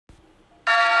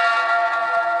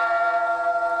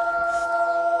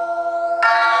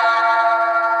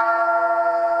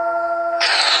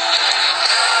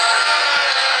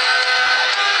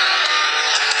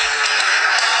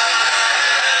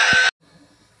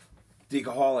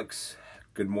Decoholics,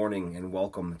 good morning and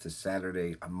welcome to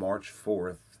Saturday, March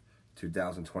 4th,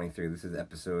 2023. This is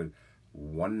episode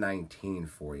 119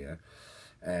 for you.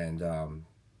 And,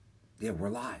 we're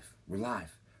live. We're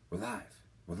live. We're live.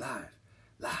 We're live.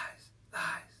 Lies.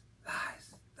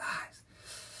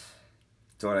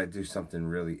 Thought I'd do something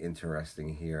really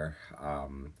interesting here.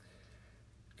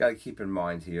 Got to keep in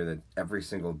mind here that every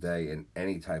single day in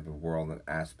any type of world and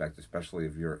aspect, especially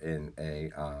if you're in a,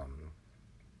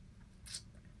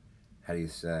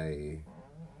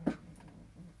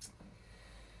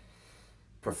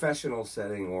 professional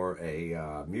setting or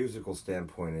a musical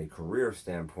standpoint, a career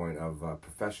standpoint of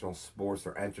professional sports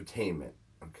or entertainment,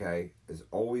 okay, there's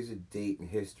always a date in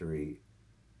history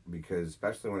because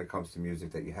especially when it comes to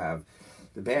music that you have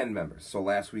the band members. So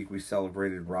last week we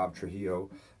celebrated Rob Trujillo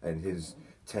and his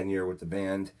tenure with the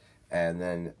band, and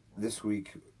then this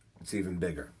week it's even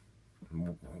bigger.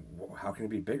 How can it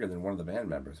be bigger than one of the band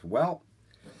members? Well,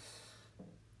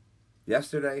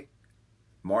 yesterday,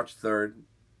 March 3rd,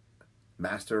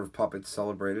 Master of Puppets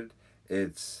celebrated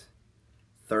its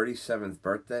 37th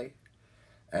birthday,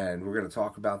 and we're going to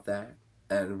talk about that,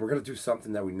 and we're going to do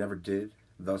something that we never did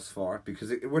thus far, because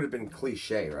it would have been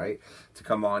cliche, right, to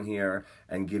come on here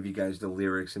and give you guys the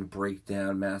lyrics and break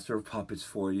down Master of Puppets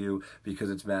for you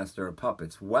because it's Master of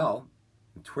Puppets. Well,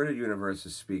 Twitter universe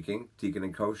is speaking, Deacon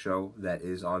and Co Show, that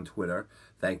is on Twitter.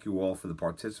 Thank you all for the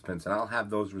participants, and I'll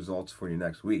have those results for you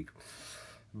next week.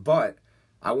 But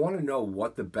I want to know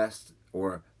what the best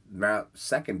or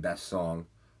second best song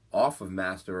off of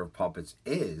Master of Puppets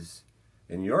is,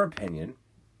 in your opinion,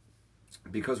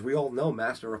 because we all know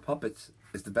Master of Puppets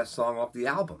is the best song off the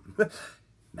album.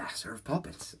 Master of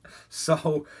Puppets.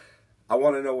 So I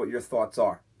want to know what your thoughts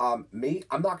are. I'm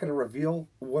not going to reveal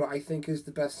what I think is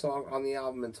the best song on the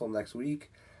album until next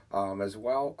week as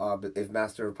well, but if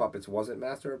Master of Puppets wasn't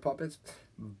Master of Puppets.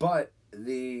 But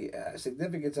the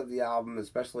significance of the album,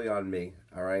 especially on me,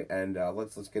 all right? And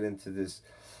let's get into this,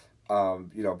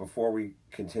 before we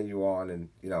continue on and,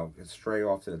 stray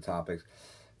off to the topics.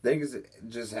 Things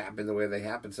just happen the way they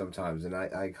happen sometimes, and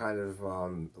I kind of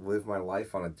live my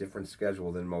life on a different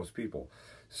schedule than most people.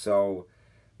 So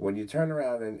when you turn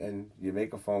around and you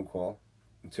make a phone call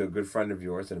to a good friend of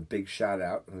yours, and a big shout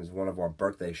out, who's one of our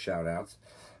birthday shout outs,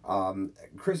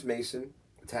 Chris Mason,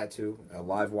 Tattoo,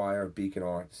 Livewire, Beacon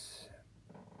Arts,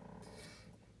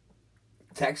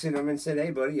 texted him and said,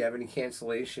 "Hey buddy, you have any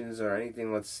cancellations or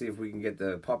anything? Let's see if we can get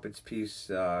the Puppets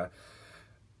piece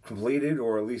completed,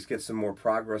 or at least get some more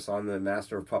progress on the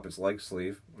Master of Puppets leg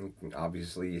sleeve."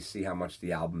 Obviously, you see how much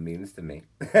the album means to me.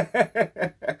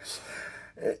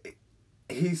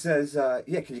 He says,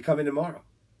 "Yeah, can you come in tomorrow?"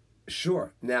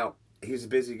 Sure. Now, he's a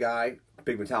busy guy,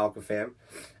 big Metallica fan,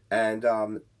 and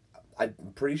I'm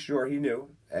pretty sure he knew,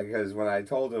 because when I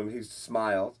told him, he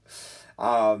smiled.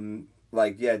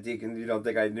 Yeah, Deacon, you don't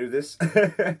think I knew this?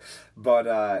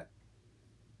 But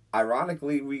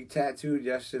ironically, we tattooed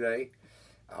yesterday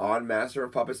on Master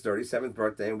of Puppets' 37th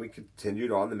birthday, and we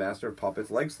continued on the Master of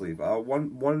Puppets leg sleeve.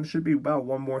 One should be about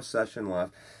one more session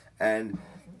left, and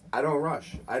I don't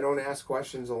rush. I don't ask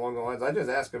questions along the lines. I just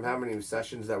ask him how many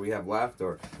sessions that we have left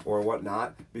or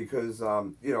whatnot, because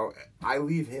I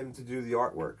leave him to do the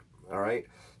artwork. All right.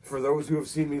 For those who have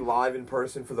seen me live in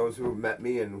person, for those who have met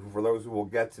me, and for those who will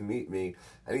get to meet me,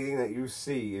 anything that you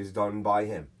see is done by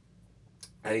him.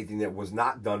 Anything that was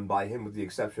not done by him, with the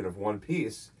exception of one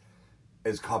piece,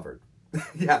 is covered.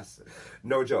 Yes,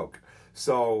 no joke.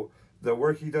 So the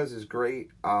work he does is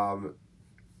great.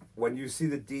 When you see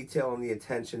the detail and the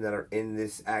attention that are in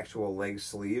this actual leg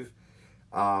sleeve,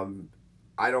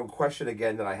 I don't question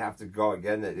again that I have to go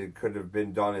again, that it could have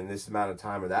been done in this amount of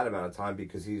time or that amount of time,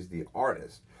 because he's the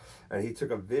artist. And he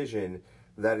took a vision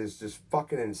that is just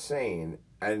fucking insane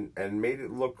and made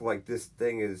it look like this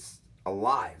thing is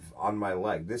alive on my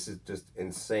leg. This is just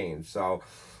insane. So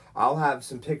I'll have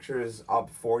some pictures up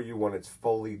for you when it's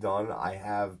fully done. I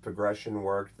have progression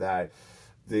work that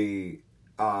the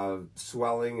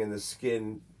swelling in the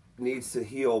skin needs to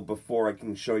heal before I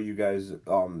can show you guys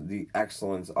the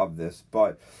excellence of this.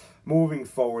 But moving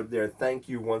forward there, thank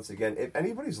you once again. If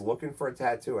anybody's looking for a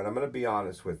tattoo, and I'm going to be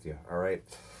honest with you, all right,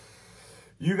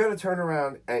 you got to turn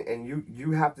around and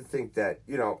you have to think that,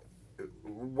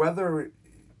 whether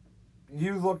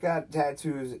you look at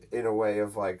tattoos in a way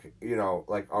of all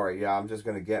right, yeah, I'm just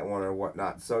going to get one or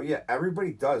whatnot. So yeah,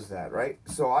 everybody does that, right?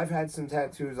 So I've had some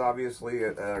tattoos, obviously,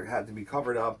 that had to be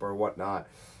covered up or whatnot.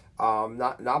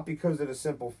 Not because of the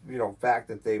simple, fact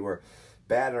that they were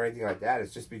bad or anything like that.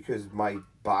 It's just because my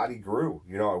body grew.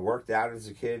 I worked out as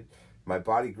a kid. My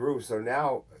body grew. So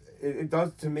now it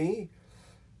does to me.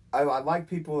 I like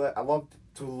people that I love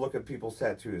to look at people's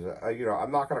tattoos.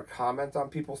 I'm not gonna comment on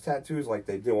people's tattoos like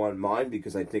they do on mine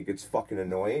because I think it's fucking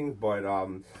annoying. But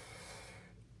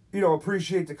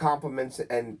appreciate the compliments,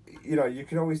 and you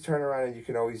can always turn around and you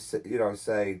can always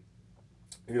say,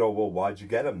 well, why'd you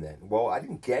get them then? Well, I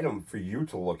didn't get them for you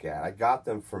to look at. I got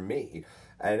them for me.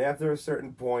 And after a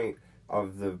certain point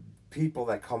of the people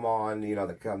that come on,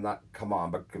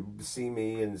 but see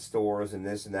me in the stores and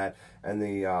this and that, and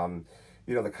the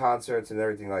concerts and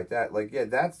everything like that. Like, yeah,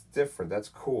 that's different. That's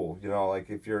cool. Like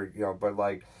if you're, but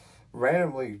like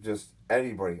randomly just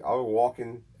anybody. I was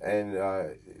walking and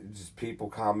just people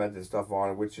comment and stuff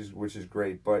on it, which is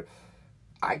great. But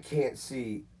I can't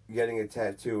see getting a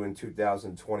tattoo in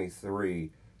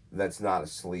 2023 that's not a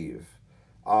sleeve.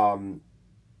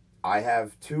 I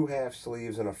have 2 half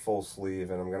sleeves and a full sleeve,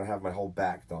 and I'm going to have my whole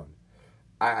back done.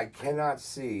 I cannot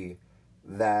see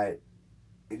that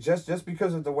just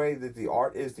because of the way that the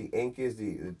art is, the ink is,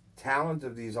 the talent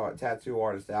of these tattoo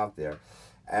artists out there.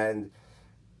 And,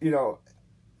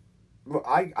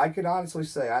 I could honestly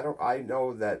say, I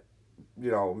know that,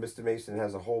 Mr. Mason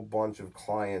has a whole bunch of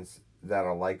clients that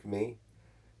are like me.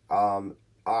 I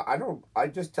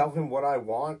just tell him what I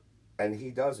want and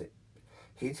he does it.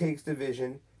 He takes the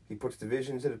vision, he puts the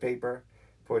vision to the paper,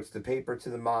 puts the paper to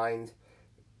the mind.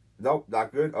 Nope,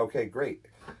 not good. Okay, great.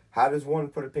 How does one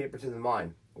put a paper to the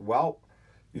mind? Well,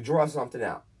 you draw something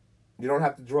out. You don't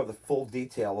have to draw the full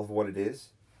detail of what it is.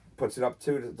 Puts it up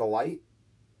to the light,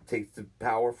 takes the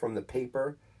power from the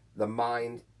paper, the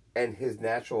mind, and his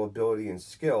natural ability and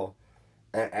skill,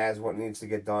 and adds what needs to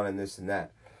get done and this and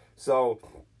that. So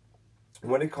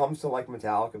when it comes to like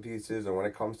Metallica pieces or when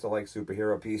it comes to like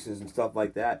superhero pieces and stuff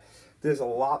like that, there's a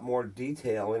lot more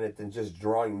detail in it than just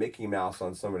drawing Mickey Mouse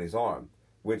on somebody's arm,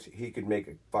 which he could make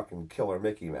a fucking killer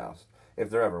Mickey Mouse. If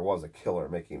there ever was a killer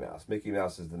Mickey Mouse. Mickey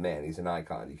Mouse is the man. He's an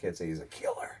icon. You can't say he's a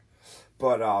killer.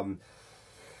 But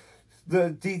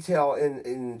the detail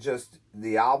in just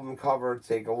the album cover,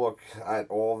 take a look at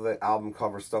all the album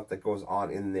cover stuff that goes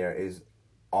on in there is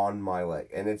on my leg,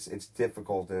 and it's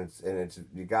difficult, and it's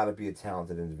you got to be a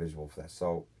talented individual for that.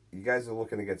 So you guys are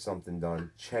looking to get something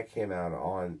done, check him out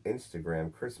on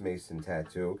Instagram, Chris Mason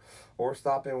Tattoo, or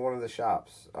stop in one of the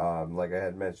shops. Like I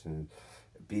had mentioned,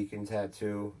 Beacon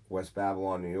Tattoo, West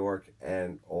Babylon, New York,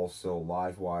 and also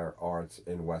Livewire Arts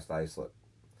in West Islip.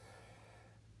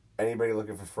 Anybody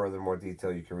looking for further more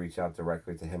detail, you can reach out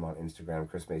directly to him on Instagram,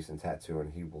 Chris Mason Tattoo,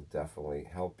 and he will definitely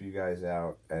help you guys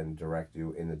out and direct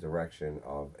you in the direction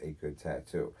of a good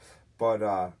tattoo. But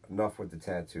enough with the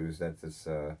tattoos. That's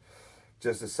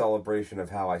just a celebration of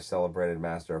how I celebrated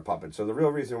Master of Puppets. So the real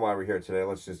reason why we're here today,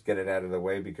 let's just get it out of the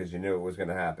way because you knew it was going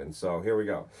to happen. So here we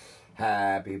go.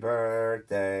 Happy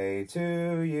birthday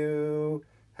to you.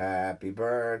 Happy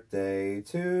birthday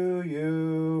to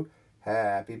you.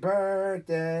 Happy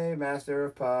birthday, Master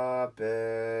of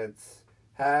Puppets.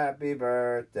 Happy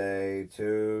birthday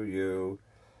to you.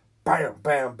 Bam,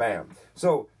 bam, bam.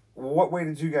 So, what way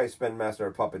did you guys spend Master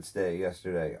of Puppets Day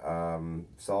yesterday?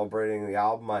 Celebrating the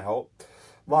album, I hope.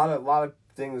 A lot of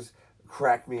things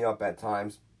crack me up at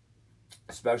times,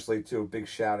 especially to big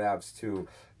shout outs to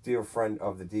dear friend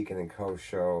of the Deacon and Co.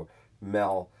 show,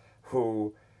 Mel,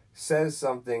 who says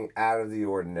something out of the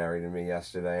ordinary to me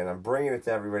yesterday, and I'm bringing it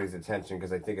to everybody's attention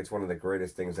because I think it's one of the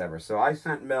greatest things ever. So I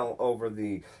sent Mel over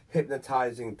the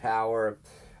Hypnotizing Power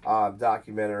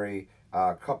documentary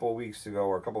a couple weeks ago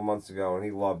or a couple months ago, and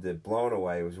he loved it. Blown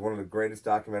away. It was one of the greatest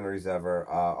documentaries ever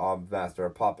on Master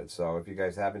of Puppets. So if you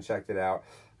guys haven't checked it out,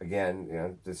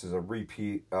 again, this is a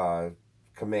repeat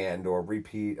command or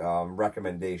repeat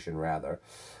recommendation rather.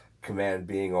 Command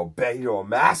being obey your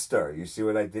master. You see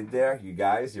what I did there? You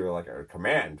guys, you were like, a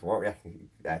command. Well,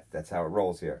 that's how it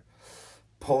rolls here.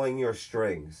 Pulling your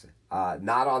strings.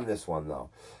 Not on this one, though.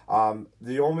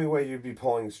 The only way you'd be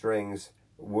pulling strings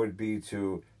would be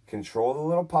to control the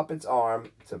little puppet's arm,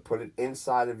 to put it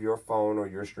inside of your phone or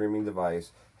your streaming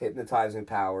device. Hypnotizing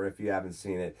Power, if you haven't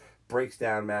seen it, breaks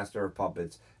down Master of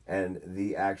Puppets and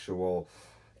the actual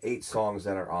 8 songs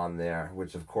that are on there,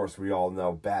 which of course we all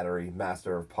know: Battery,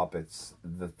 Master of Puppets,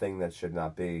 The Thing That Should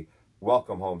Not Be,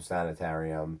 Welcome Home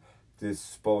Sanitarium,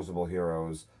 Disposable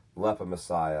Heroes, Lepa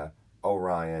Messiah,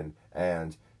 Orion,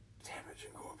 and Damage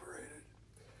Incorporated.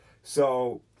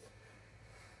 So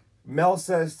Mel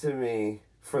says to me,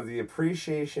 for the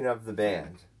appreciation of the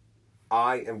band,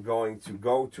 I am going to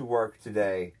go to work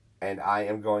today and I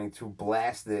am going to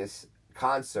blast this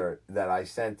concert that I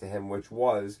sent to him, which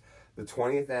was the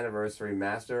 20th anniversary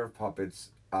Master of Puppets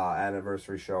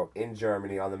anniversary show in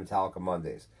Germany on the Metallica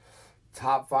Mondays.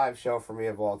 top 5 show for me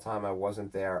of all time. I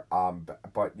wasn't there,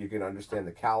 but you can understand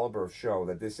the caliber of show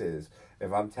that this is.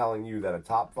 If I'm telling you that a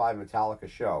top 5 Metallica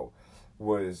show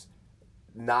was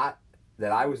not,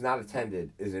 that I was not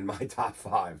attended, is in my top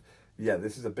 5. Yeah,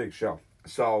 this is a big show.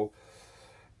 So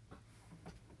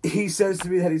he says to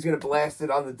me that he's going to blast it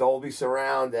on the Dolby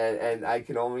Surround, and I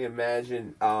can only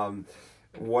imagine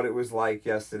what it was like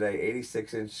yesterday.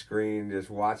 86-inch screen, just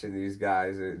watching these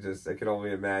guys. I can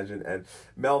only imagine. And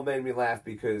Mel made me laugh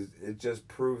because it just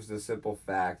proves the simple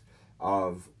fact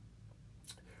of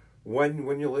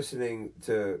when you're listening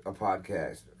to a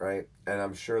podcast, right? And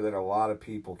I'm sure that a lot of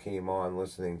people came on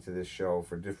listening to this show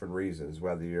for different reasons,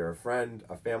 whether you're a friend,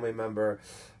 a family member,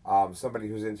 somebody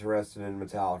who's interested in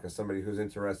Metallica, somebody who's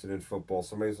interested in football,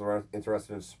 somebody who's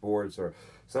interested in sports, or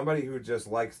somebody who just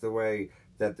likes the way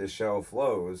that the show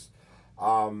flows.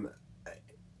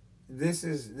 This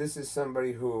is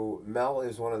somebody who, Mel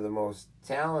is one of the most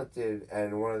talented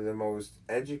and one of the most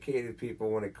educated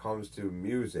people when it comes to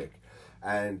music.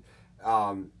 And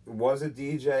was a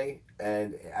DJ,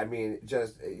 and I mean,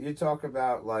 just, you talk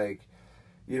about, like,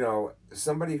 you know,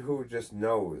 somebody who just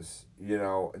knows, you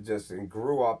know, just and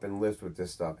grew up and lived with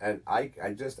this stuff. And I've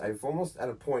almost at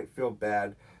a point feel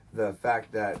bad the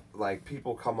fact that, like,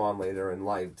 people come on later in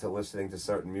life to listening to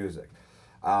certain music.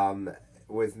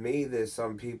 With me, there's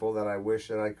some people that I wish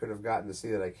that I could have gotten to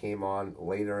see that I came on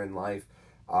later in life.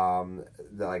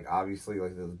 Like, obviously,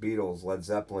 like the Beatles, Led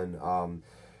Zeppelin,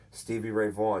 Stevie Ray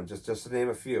Vaughan, just to name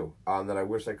a few, that I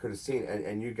wish I could have seen.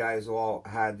 And you guys all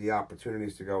had the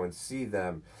opportunities to go and see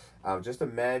them. Just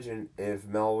imagine if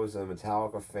Mel was a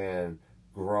Metallica fan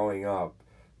growing up,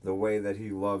 the way that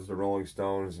he loves the Rolling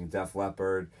Stones and Def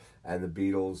Leppard and the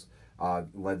Beatles,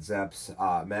 Led Zepp's.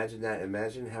 Imagine that.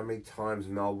 Imagine how many times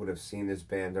Mel would have seen this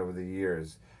band over the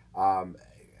years.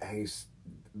 He's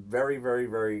very, very,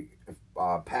 very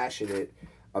passionate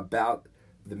about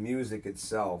the music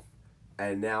itself.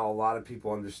 And now a lot of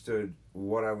people understood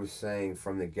what I was saying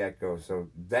from the get-go. So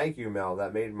thank you, Mel.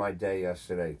 That made my day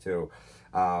yesterday, too.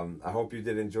 I hope you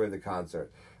did enjoy the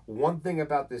concert. One thing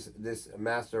about this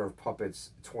Master of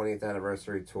Puppets 20th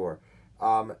anniversary tour,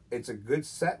 it's a good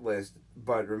set list,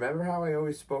 but remember how I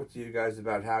always spoke to you guys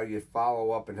about how you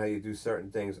follow up and how you do certain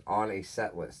things on a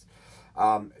set list.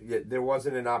 There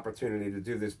wasn't an opportunity to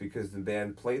do this because the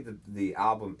band played the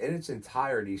album in its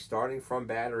entirety, starting from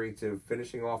Battery to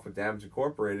finishing off with Damage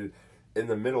Incorporated in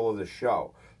the middle of the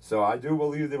show. So I do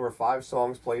believe there were 5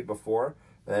 songs played before,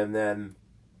 and then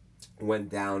went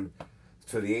down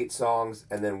to the 8 songs,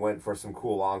 and then went for some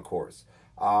cool encores.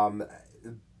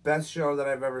 Best show that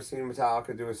I've ever seen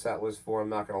Metallica do a set list for, I'm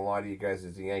not going to lie to you guys,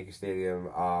 is the Yankee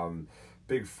Stadium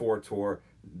Big 4 tour.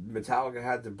 Metallica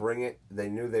had to bring it. They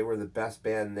knew they were the best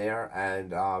band there,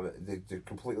 and they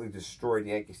completely destroyed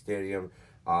Yankee Stadium.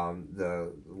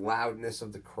 The loudness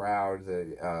of the crowd,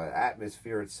 the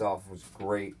atmosphere itself was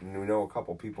great, and we know a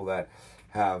couple people that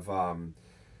have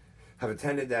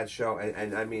attended that show,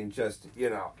 and I mean, just,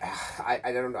 you know,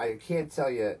 I can't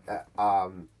tell you.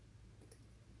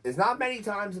 There's not many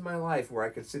times in my life where I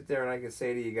could sit there and I could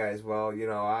say to you guys, well, you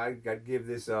know, I'd give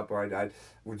this up, or I'd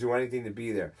would do anything to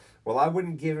be there. Well, I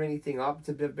wouldn't give anything up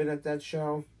to have been at that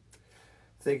show.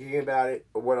 Thinking about it,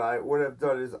 what I would have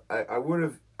done is I would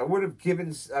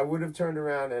have turned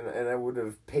around and I would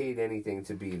have paid anything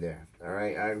to be there. All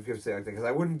right, I would say like that because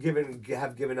I wouldn't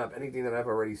have given up anything that I've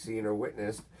already seen or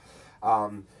witnessed.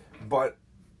 But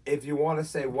if you want to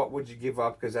say what would you give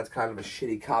up, because that's kind of a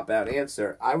shitty cop-out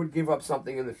answer, I would give up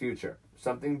something in the future.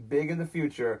 Something big in the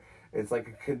future. It's like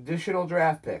a conditional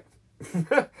draft pick.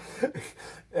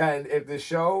 And if the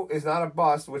show is not a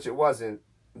bust, which it wasn't,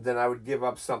 then I would give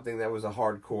up something that was a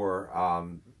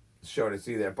hardcore show to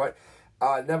see there. But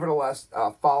nevertheless,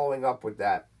 following up with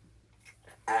that,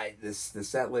 the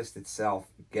set list itself,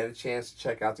 get a chance to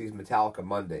check out these Metallica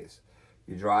Mondays.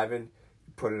 You're driving,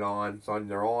 you put it on.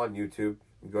 They're all on YouTube.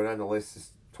 You go down the list, there's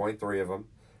 23 of them,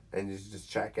 and you just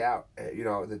check out, you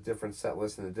know, the different set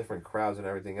lists and the different crowds and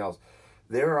everything else.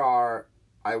 There are,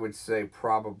 I would say,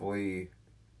 probably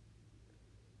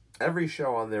every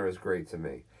show on there is great to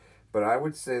me, but I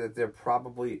would say that there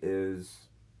probably is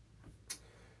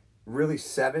really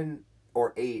 7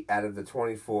 or 8 out of the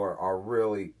 24 are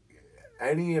really,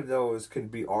 any of those can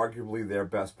be arguably their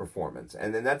best performance,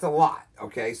 and then that's a lot.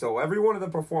 Okay, so every one of the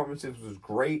performances was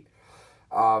great.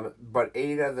 But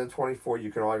 8 out of the 24,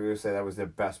 you can arguably say that was their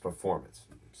best performance.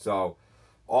 So,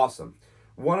 awesome.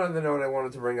 One other note I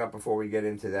wanted to bring up before we get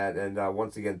into that, and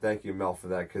once again, thank you, Mel, for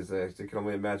that, because I can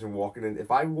only imagine walking in.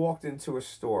 If I walked into a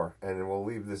store, and we'll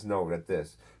leave this note at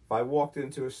this, if I walked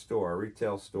into a store, a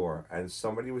retail store, and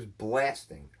somebody was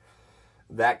blasting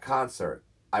that concert,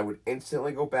 I would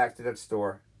instantly go back to that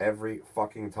store every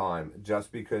fucking time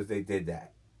just because they did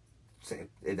that.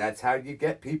 That's how you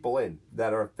get people in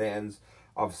that are fans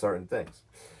of certain things.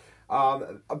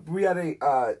 We had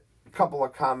a couple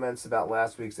of comments about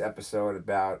last week's episode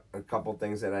about a couple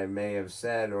things that I may have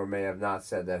said or may have not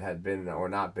said that had been or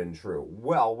not been true.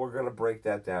 Well, we're going to break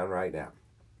that down right now.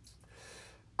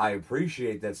 I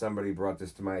appreciate that somebody brought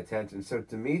this to my attention. So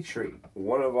Dimitri,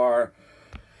 one of our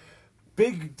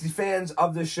big fans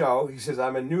of the show, he says,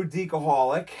 I'm a new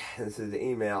Deacaholic. This is the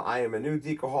email. I am a new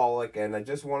Deacaholic, and I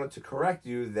just wanted to correct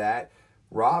you that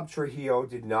Rob Trujillo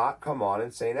did not come on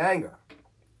in St. Anger.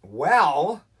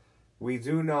 Well, we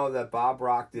do know that Bob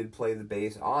Rock did play the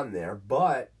bass on there,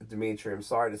 but, Dimitri, I'm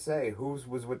sorry to say, who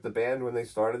was with the band when they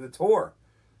started the tour?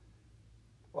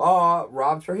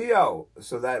 Rob Trujillo.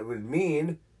 So that would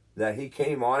mean that he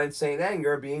came on in St.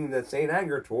 Anger, being that St.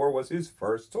 Anger tour was his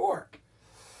first tour.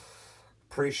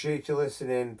 Appreciate you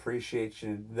listening. Appreciate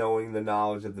you knowing the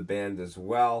knowledge of the band as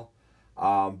well.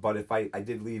 But if I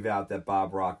did leave out that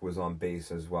Bob Rock was on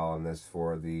bass as well on this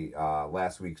for the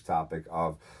last week's topic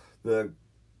of the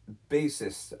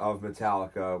bassist of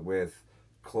Metallica with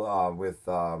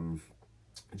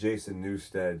Jason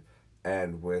Newsted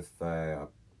and with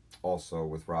also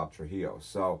with Rob Trujillo.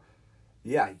 So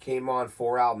yeah, he came on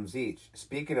 4 albums each.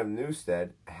 Speaking of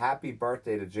Newsted, happy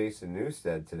birthday to Jason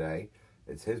Newsted today.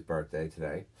 It's his birthday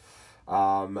today.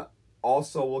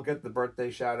 Also, we'll get the birthday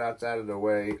shout-outs out of the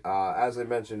way. As I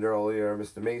mentioned earlier,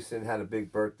 Mr. Mason had a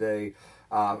big birthday.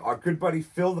 Our good buddy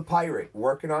Phil the Pirate,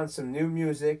 working on some new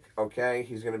music, okay?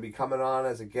 He's going to be coming on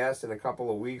as a guest in a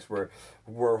couple of weeks. We're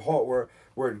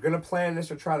going to plan this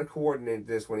or try to coordinate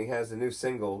this when he has the new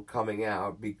single coming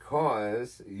out,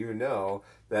 because you know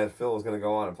that Phil is going to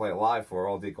go on and play it live for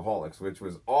all Deacaholics, which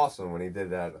was awesome when he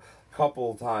did that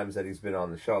couple times that he's been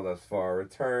on the show thus far.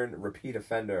 Repeat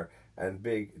offender, and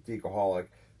big Deacaholic,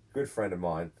 good friend of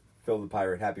mine, Phil the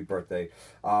Pirate. Happy birthday.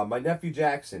 My nephew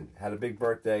Jackson had a big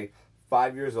birthday,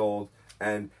 5 years old,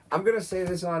 and I'm going to say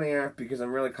this on air because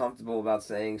I'm really comfortable about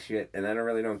saying shit, and I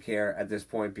really don't care at this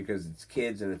point because it's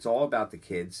kids, and it's all about the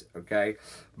kids, okay?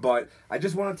 But I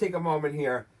just want to take a moment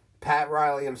here. Pat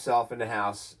Riley himself in the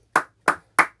house.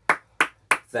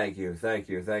 Thank you.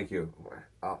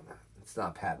 Oh, it's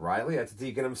not Pat Riley, that's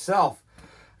Deacon himself.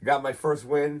 I got my first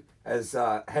win as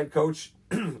head coach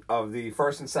of the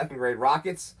 1st and 2nd grade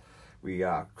Rockets. We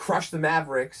crushed the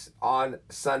Mavericks on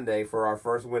Sunday for our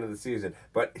first win of the season.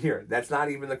 But here, that's not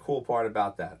even the cool part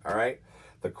about that, all right?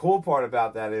 The cool part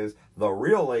about that is the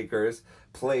real Lakers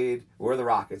were the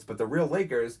Rockets, but the real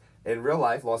Lakers, in real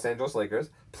life, Los Angeles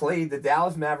Lakers, played the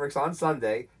Dallas Mavericks on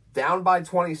Sunday, down by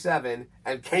 27,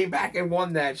 and came back and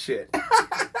won that shit.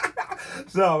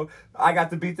 So, I got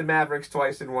to beat the Mavericks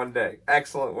twice in one day.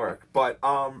 Excellent work. But,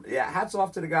 yeah, hats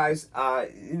off to the guys.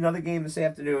 Another game this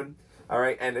afternoon. All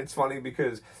right, and it's funny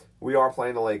because we are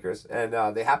playing the Lakers, and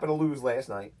they happened to lose last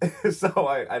night. So,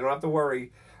 I don't have to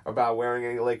worry about wearing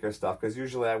any Lakers stuff, because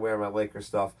usually I wear my Lakers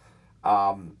stuff.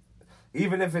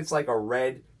 Even if it's like a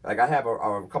red, like I have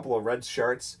a couple of red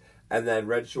shirts, and then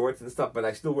red shorts and stuff, but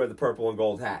I still wear the purple and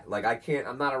gold hat. Like,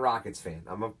 I'm not a Rockets fan.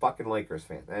 I'm a fucking Lakers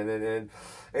fan. And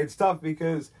it's tough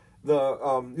because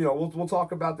we'll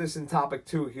talk about this in topic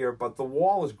 2 here, but the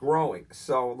wall is growing.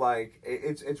 So, like,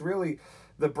 it's really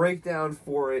the breakdown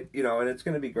for it, and it's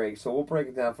going to be great. So we'll break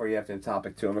it down for you after in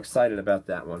topic 2. I'm excited about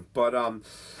that one. But,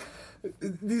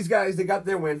 these guys, they got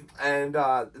their win, and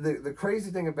the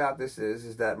crazy thing about this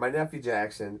is that my nephew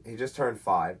Jackson, he just turned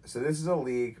 5. So this is a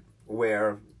league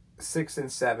where 6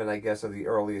 and 7, I guess, are the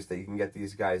earliest that you can get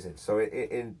these guys in. So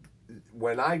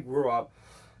when I grew up,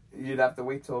 you'd have to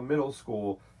wait till middle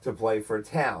school to play for a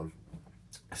town.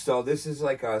 So this is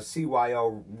like a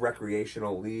CYO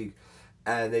recreational league,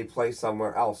 and they play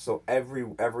somewhere else. So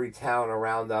every town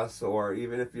around us, or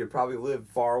even if you probably live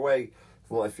far away,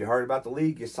 well, if you heard about the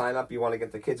league, you sign up, you want to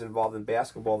get the kids involved in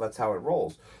basketball, that's how it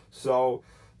rolls. So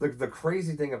the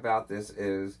crazy thing about this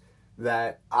is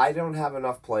that I don't have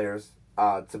enough players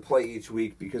to play each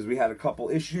week because we had a couple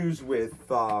issues with,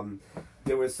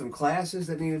 there was some classes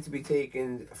that needed to be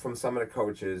taken from some of the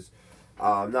coaches.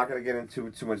 I'm not going to get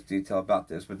into too much detail about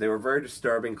this, but they were very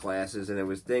disturbing classes, and it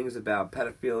was things about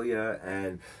pedophilia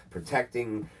and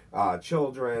protecting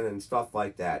children and stuff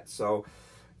like that. So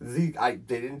they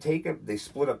didn't take it. They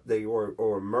split up. They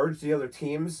or merged the other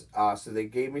teams. So they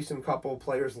gave me some couple of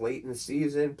players late in the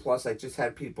season. Plus, I just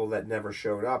had people that never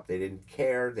showed up. They didn't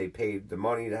care. They paid the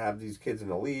money to have these kids in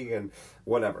the league and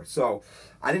whatever. So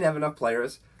I didn't have enough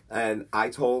players. And I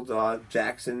told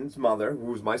Jackson's mother,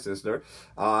 who's my sister,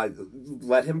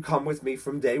 let him come with me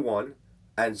from day one,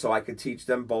 and so I could teach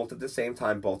them both at the same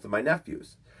time, both of my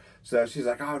nephews. So she's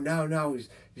like, oh, no,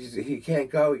 he can't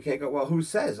go. He can't go. Well, who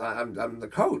says? I'm the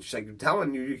coach. Like, I'm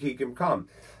telling you, he can come.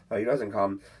 He doesn't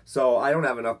come. So I don't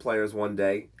have enough players one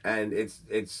day, and it's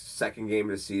second game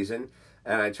of the season,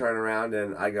 and I turn around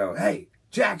and I go, hey,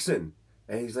 Jackson.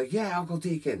 And he's like, yeah, Uncle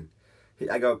Deacon.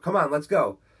 I go, come on, let's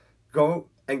go. Go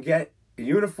and get a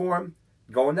uniform,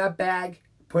 go in that bag,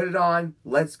 put it on,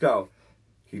 let's go.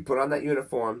 He put on that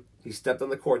uniform, he stepped on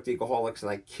the court, Deacaholics,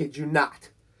 and I kid you not,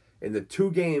 in the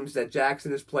 2 games that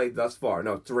Jackson has played thus far,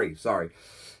 no, 3, sorry.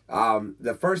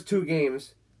 The first 2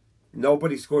 games,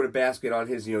 nobody scored a basket on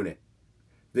his unit.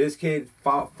 This kid,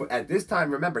 at this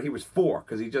time, remember, he was 4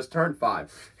 because he just turned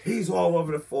 5. He's all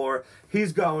over the floor.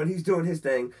 He's going. He's doing his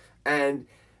thing. And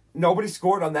nobody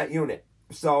scored on that unit.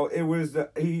 So it was,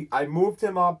 I moved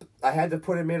him up. I had to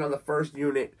put him in on the first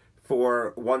unit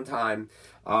for one time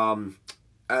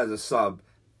as a sub.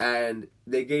 And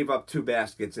they gave up 2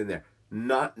 baskets in there.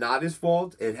 Not his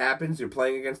fault. It happens. You're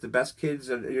playing against the best kids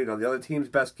and the other team's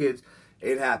best kids.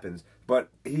 It happens. But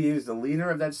he is the leader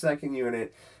of that second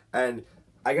unit. And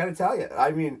I got to tell you,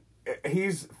 I mean,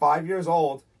 he's 5 years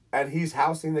old and he's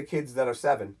housing the kids that are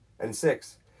 7 and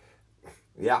 6.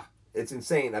 Yeah, it's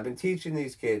insane. I've been teaching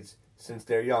these kids since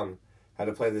they're young how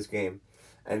to play this game.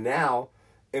 And now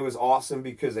it was awesome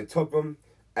because I took them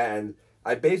and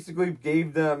I basically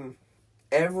gave them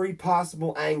every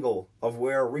possible angle of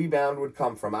where a rebound would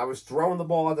come from. I was throwing the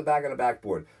ball at the back of the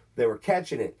backboard. They were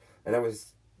catching it. And it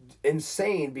was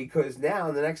insane because now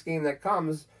in the next game that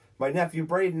comes, my nephew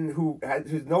Braden, who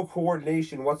has no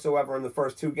coordination whatsoever in the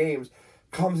first 2 games,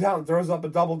 comes out and throws up a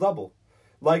double-double.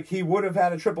 Like he would have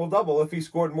had a triple-double if he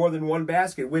scored more than 1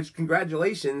 basket, which,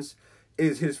 congratulations,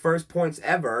 is his first points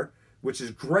ever, which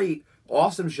is great.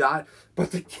 Awesome shot.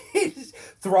 But the kid is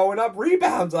throwing up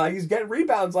rebounds. He's getting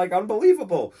rebounds like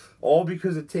unbelievable. All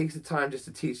because it takes the time just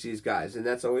to teach these guys. And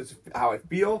that's always how I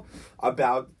feel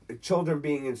about children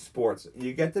being in sports.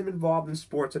 You get them involved in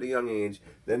sports at a young age,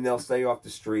 then they'll stay off the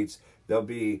streets. They'll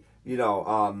be,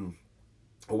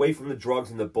 away from the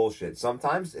drugs and the bullshit.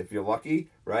 Sometimes, if you're lucky,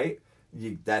 right,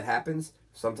 that happens.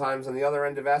 Sometimes on the other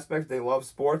end of aspects, they love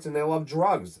sports and they love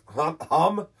drugs.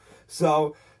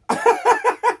 So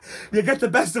you get the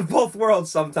best of both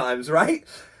worlds sometimes, right?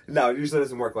 No, it usually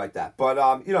doesn't work like that. But,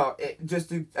 I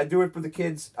do it for the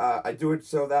kids. I do it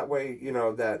so that way,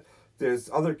 that there's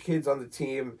other kids on the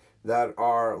team that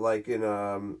are like in,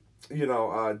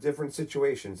 different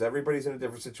situations. Everybody's in a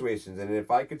different situations. And if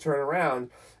I could turn around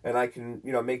and I can,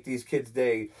 make these kids'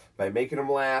 day by making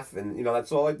them laugh and,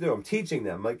 that's all I do. I'm teaching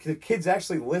them. Like, the kids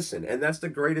actually listen. And that's the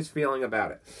greatest feeling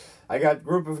about it. I got a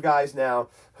group of guys now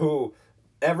who,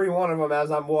 every one of them, as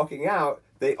I'm walking out,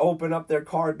 they open up their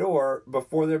car door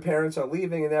before their parents are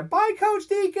leaving and they're, bye, Coach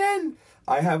Deacon.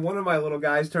 I have one of my little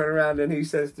guys turn around and he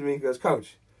says to me, he goes,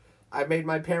 Coach, I made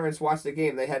my parents watch the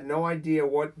game. They had no idea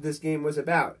what this game was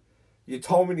about. You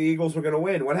told me the Eagles were going to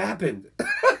win. What happened?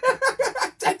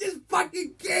 This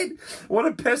fucking kid. What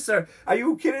a pisser. Are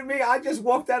you kidding me? I just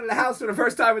walked out of the house for the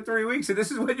first time in 3 weeks and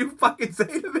this is what you fucking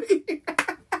say to me?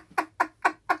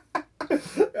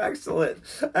 Excellent.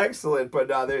 But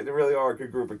they really are a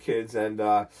good group of kids, and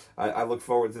I look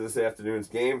forward to this afternoon's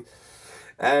game.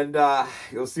 And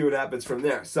you'll see what happens from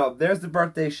there. So there's the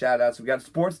birthday shout-outs. We got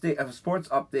sports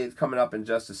updates coming up in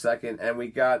just a second, and we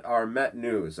got our Met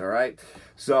news, all right?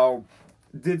 So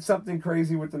did something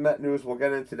crazy with the Met news. We'll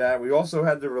get into that. We also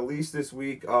had the release this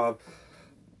week of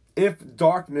If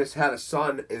Darkness Had a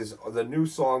Sun is the new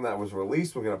song that was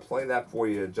released. We're going to play that for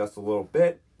you in just a little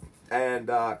bit. And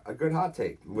a good hot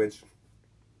take, which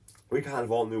we kind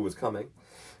of all knew was coming.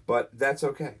 But that's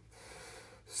okay.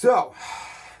 So,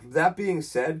 that being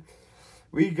said,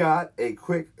 we got a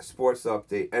quick sports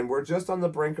update. And we're just on the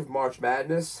brink of March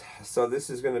Madness. So this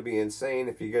is going to be insane.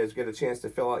 If you guys get a chance to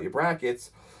fill out your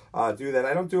brackets, do that.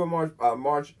 I don't do a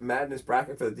March Madness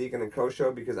bracket for the Deacon and Co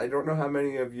Show because I don't know how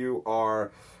many of you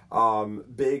are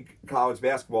big college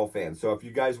basketball fans. So if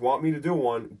you guys want me to do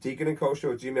one,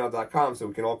 deaconandcoshow@gmail.com so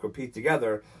we can all compete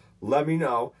together, let me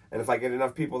know. And if I get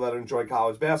enough people that enjoy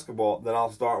college basketball, then I'll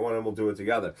start one and we'll do it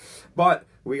together. But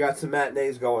we got some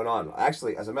matinees going on.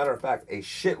 Actually, as a matter of fact, a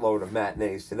shitload of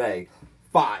matinees today.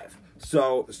 5.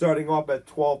 So starting off at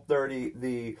 12:30,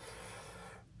 the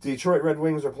Detroit Red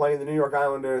Wings are playing the New York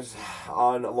Islanders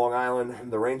on Long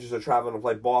Island. The Rangers are traveling to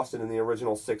play Boston in the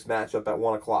original 6 matchup at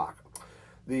 1 o'clock.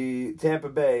 The Tampa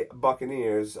Bay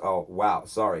Buccaneers, got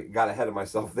ahead of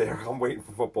myself there. I'm waiting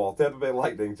for football. Tampa Bay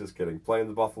Lightning, just kidding, playing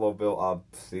the Buffalo Bills.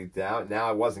 Now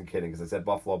I wasn't kidding because I said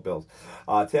Buffalo Bills.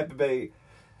 Tampa Bay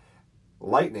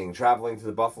Lightning traveling to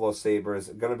the Buffalo Sabres.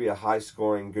 Going to be a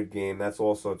high-scoring, good game. That's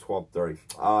also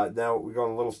 12:30. Now we're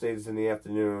going a little stages in the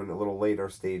afternoon, a little later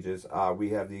stages.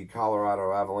 We have the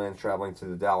Colorado Avalanche traveling to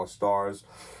the Dallas Stars.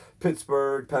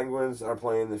 Pittsburgh Penguins are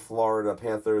playing the Florida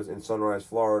Panthers in Sunrise,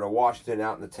 Florida. Washington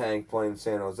out in the tank playing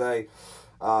San Jose.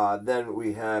 Then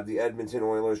we have the Edmonton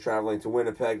Oilers traveling to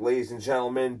Winnipeg. Ladies and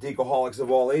gentlemen, Decoholics of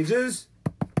all ages,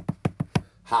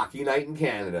 hockey night in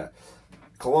Canada.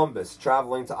 Columbus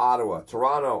traveling to Ottawa.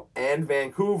 Toronto and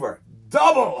Vancouver.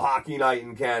 Double hockey night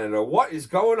in Canada. What is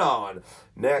going on?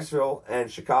 Nashville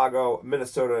and Chicago.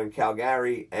 Minnesota and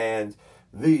Calgary. And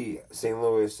the St.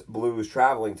 Louis Blues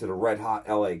traveling to the red-hot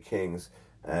LA Kings.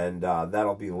 And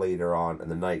that'll be later on in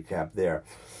the nightcap there.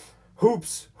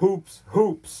 Hoops, hoops,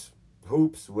 hoops.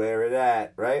 Hoops, where it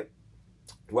at, right?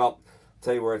 Well, I'll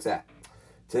tell you where it's at.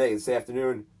 Today, this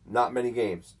afternoon, not many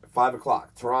games. 5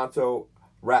 o'clock, Toronto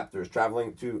Raptors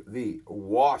traveling to the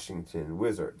Washington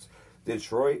Wizards.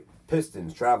 Detroit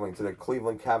Pistons traveling to the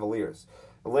Cleveland Cavaliers.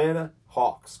 Atlanta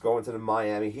Hawks going to the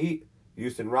Miami Heat.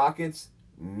 Houston Rockets,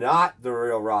 not the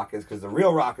real Rockets, because the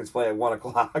real Rockets play at 1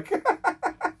 o'clock.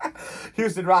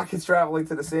 Houston Rockets traveling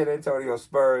to the San Antonio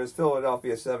Spurs.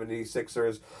 Philadelphia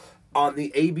 76ers on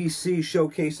the ABC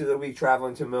Showcase of the Week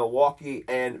traveling to Milwaukee,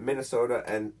 and Minnesota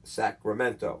and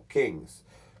Sacramento Kings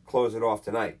close it off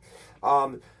tonight.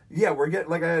 We're getting,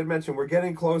 like I had mentioned, we're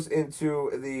getting close into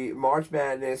the March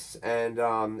Madness, and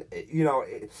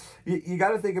you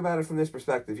got to think about it from this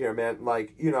perspective here, man.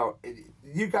 Like,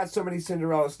 you got so many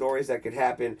Cinderella stories that could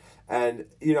happen, and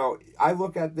I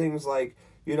look at things like,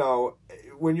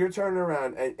 when you're turning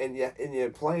around and you're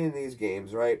playing these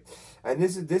games, right? And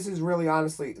this is really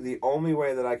honestly the only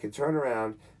way that I could turn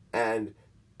around and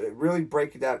really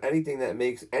break down anything that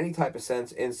makes any type of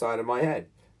sense inside of my head.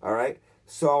 All right.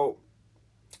 So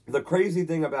the crazy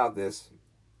thing about this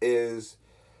is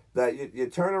that you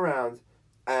turn around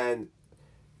and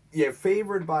you're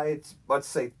favored by, let's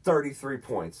say, 33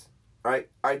 points. All right.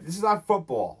 All right. This is not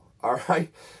football. All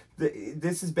right.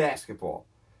 This is basketball.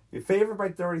 You're favored by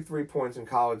 33 points in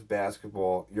college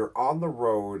basketball. You're on the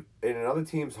road in another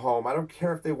team's home. I don't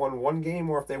care if they won one game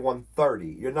or if they won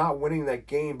 30. You're not winning that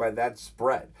game by that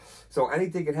spread. So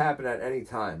anything can happen at any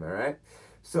time, all right?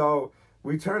 So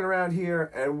we turn around here,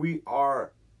 and we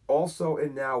are also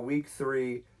in now week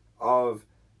 3 of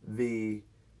the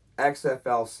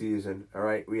XFL season, all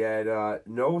right? We had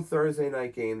no Thursday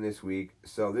night game this week.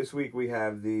 So this week we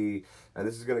have and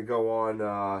this is going to go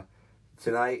on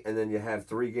tonight, and then you have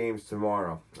 3 games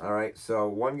tomorrow. All right, so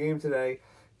 1 game today.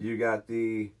 You got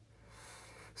the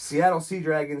Seattle Sea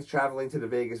Dragons traveling to the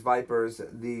Vegas Vipers.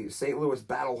 The St. Louis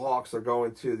Battlehawks are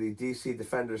going to the DC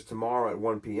Defenders tomorrow at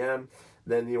 1 p.m.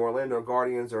 Then the Orlando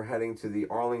Guardians are heading to the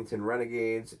Arlington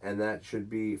Renegades, and that should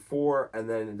be 4. And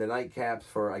then the nightcaps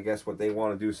for, I guess, what they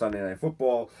want to do Sunday Night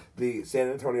Football. The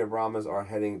San Antonio Brahmas are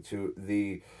heading to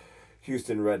the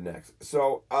Houston Rednecks.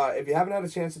 So, if you haven't had a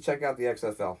chance to check out the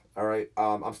XFL, all right,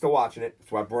 I'm still watching it.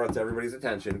 That's why I brought it to everybody's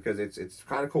attention, because it's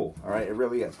kind of cool, all right? It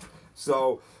really is.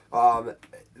 So,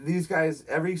 these guys,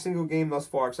 every single game thus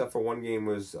far, except for 1 game,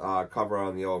 was cover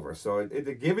on the over. So,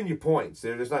 they're giving you points.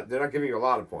 They're not giving you a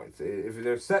lot of points. If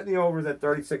they're setting the overs at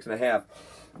 36.5,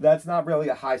 that's not really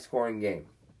a high-scoring game.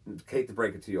 Hate to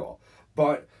break it to you all.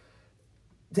 But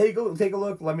take a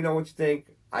look. Let me know what you think.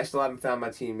 I still haven't found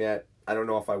my team yet. I don't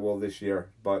know if I will this year,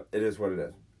 but it is what it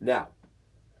is. Now,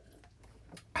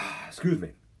 excuse me.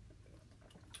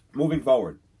 Moving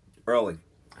forward, early.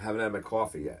 I haven't had my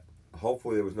coffee yet.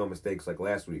 Hopefully there was no mistakes like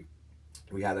last week.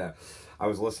 I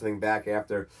was listening back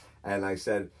after, and I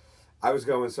said, I was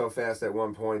going so fast at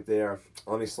one point there.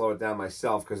 Let me slow it down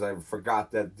myself, because I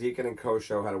forgot that Deacon and Co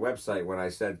Show had a website when I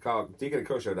said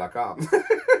deaconandcoshow.com.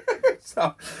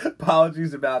 So,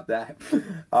 apologies about that.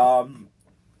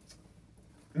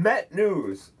 Met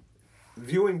News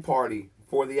viewing party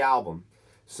for the album.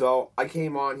 So I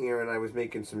came on here and I was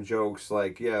making some jokes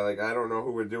like I don't know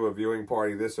who would do a viewing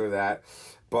party, this or that.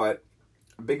 But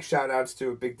big shout outs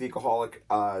to Big Decoholic,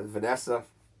 Vanessa.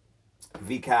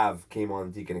 VCAV came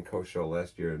on Deacon and Co Show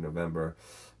last year in November.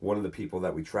 One of the people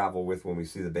that we travel with when we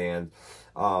see the band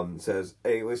says,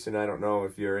 hey, listen, I don't know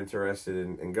if you're interested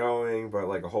in going, but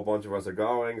like a whole bunch of us are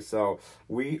going. So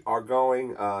we are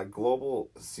going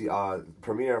global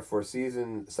premiere for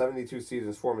 72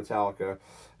 seasons for Metallica.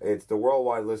 It's the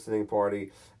worldwide listening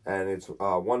party, and it's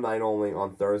 1 night only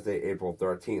on Thursday, April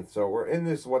 13th. So we're in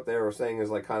this, what they were saying is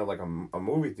like kind of like a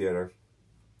movie theater.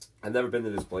 I've never been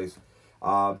to this place,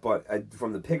 but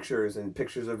from the pictures, and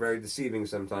pictures are very deceiving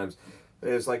sometimes,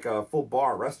 there's like a full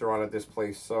bar restaurant at this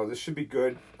place, so this should be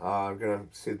good. I'm going to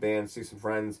see the band, see some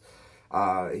friends.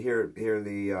 hear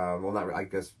the well, not I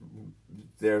guess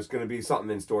there's going to be something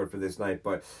in store for this night,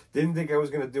 but didn't think I was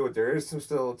going to do it. There is some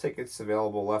still tickets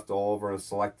available left all over in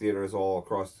select theaters all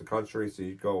across the country, so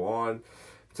you go on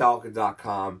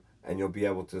Metallica.com and you'll be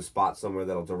able to spot somewhere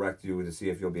that'll direct you to see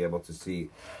if you'll be able to see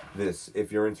this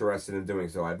if you're interested in doing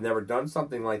so. I've never done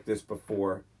something like this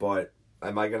before, but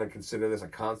am I going to consider this a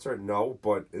concert? No,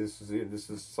 but this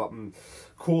is something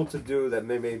cool to do that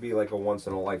may be like a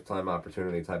once-in-a-lifetime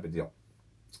opportunity type of deal.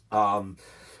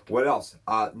 What else?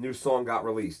 New song got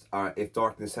released. If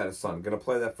Darkness Had a Son. Gonna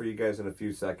play that for you guys in a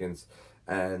few seconds,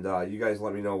 and you guys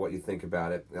let me know what you think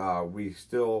about it. We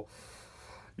still,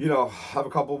 have a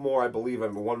couple more. I believe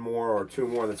one more or two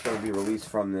more that's gonna be released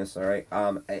from this. All right.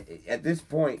 At this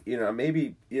point,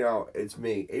 maybe it's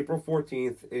me. April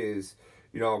 14th is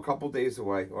a couple days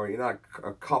away, or you're not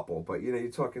a couple, but you're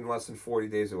talking less than 40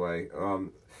 days away.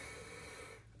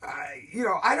 I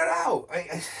don't know.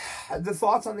 The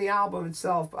thoughts on the album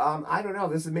itself. I don't know.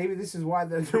 This is why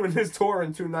they're doing this tour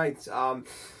in 2 nights.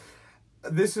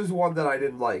 This is one that I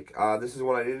didn't like. This is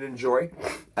one I didn't enjoy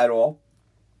at all.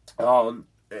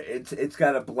 It's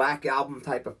got a Black Album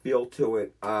type of feel to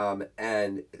it,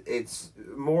 and it's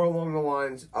more along the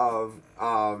lines of,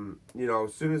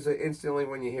 as soon as instantly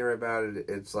when you hear about it,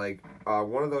 it's like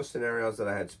one of those scenarios that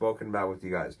I had spoken about with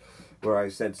you guys, where I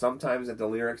said sometimes that the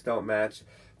lyrics don't match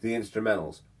the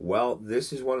instrumentals. Well,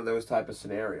 this is one of those type of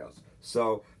scenarios.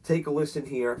 So take a listen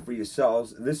here for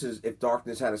yourselves. This is If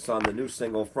Darkness Had a Son, the new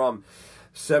single from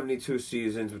 72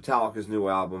 Seasons, Metallica's new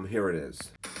album. Here it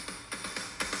is.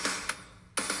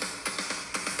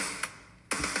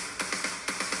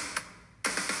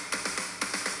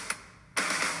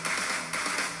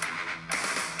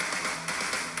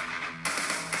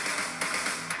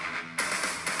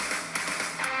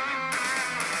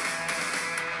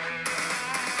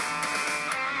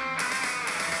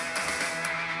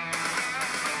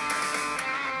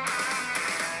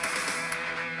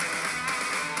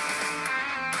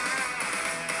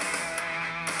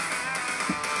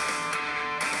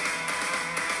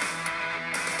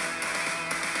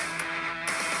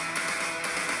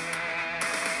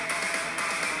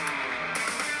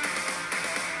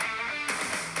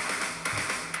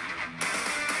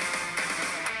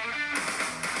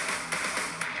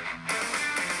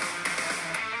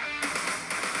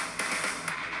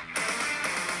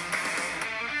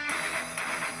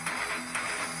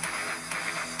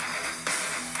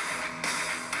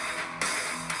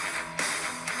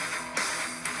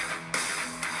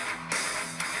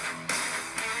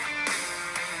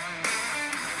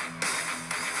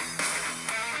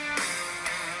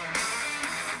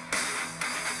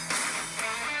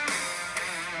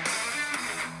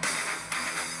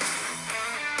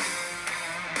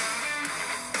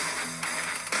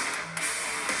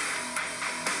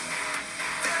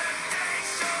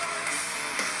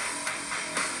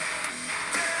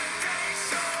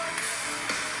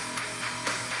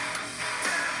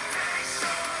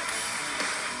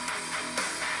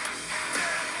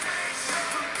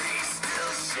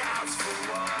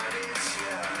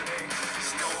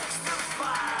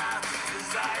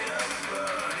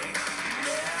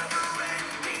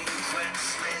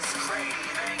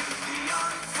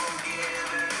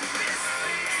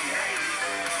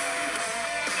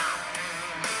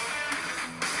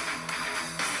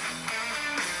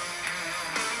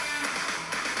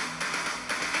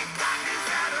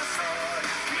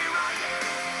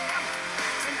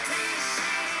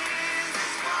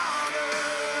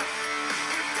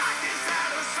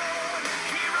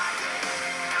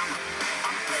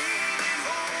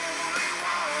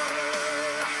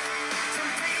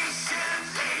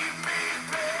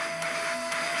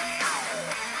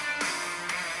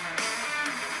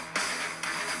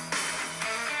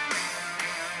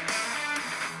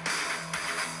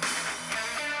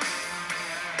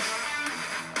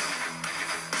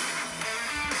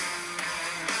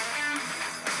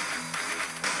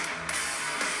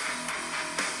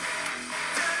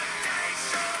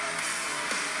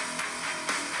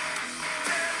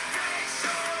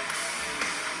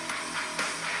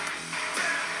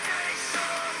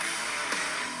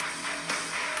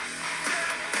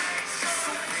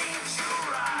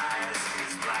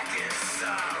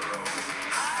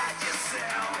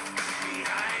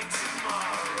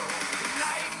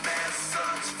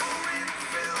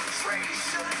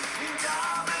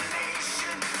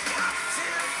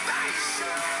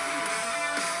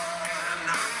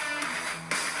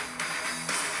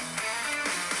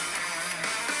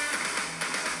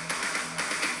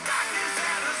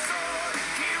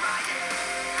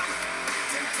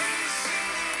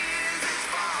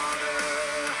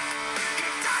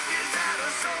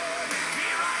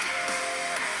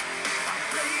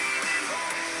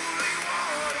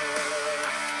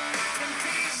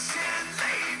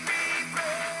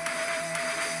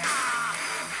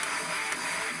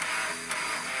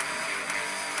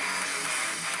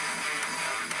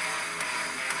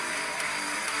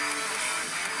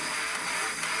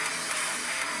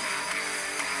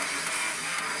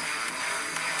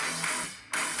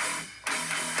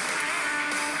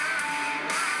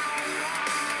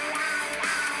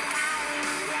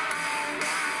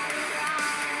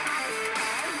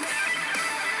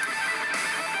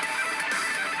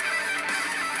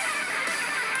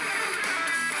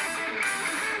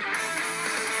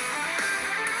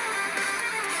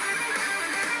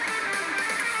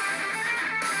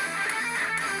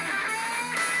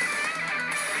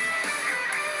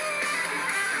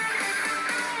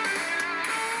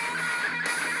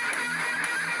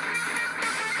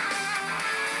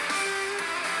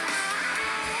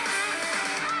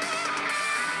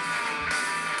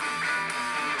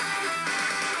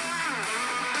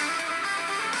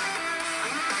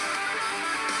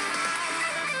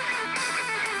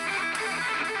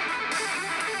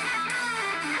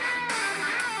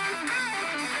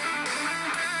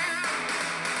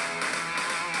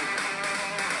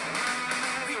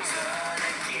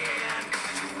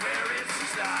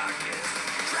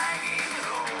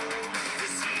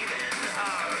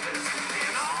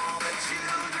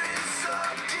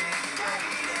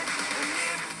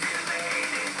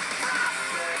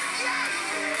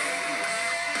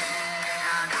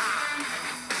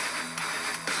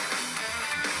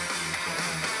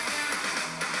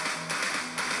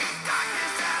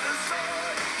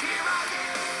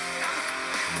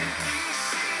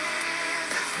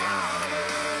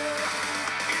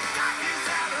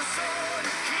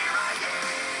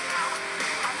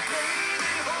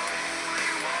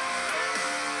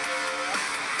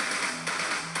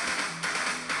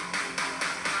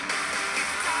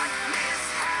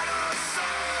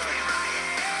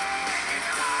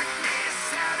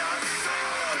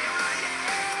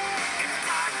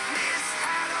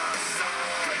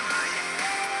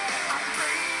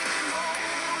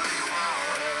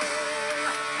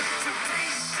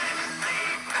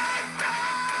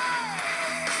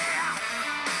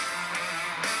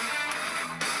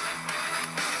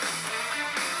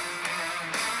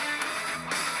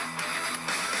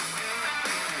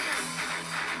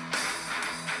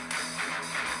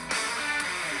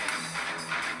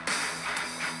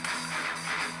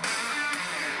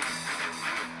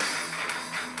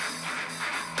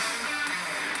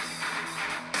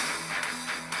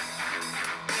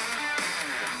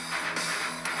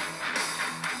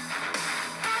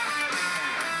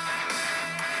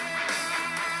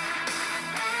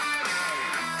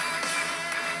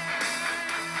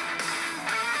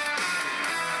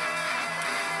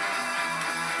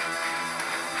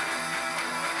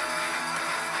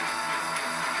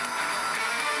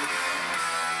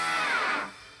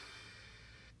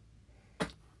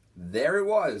 there it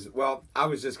was. Well, I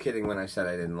was just kidding when I said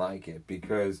I didn't like it,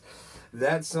 because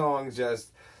that song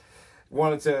just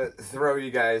wanted to throw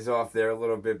you guys off there a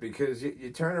little bit, because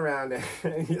you turn around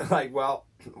and you're like, well,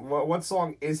 what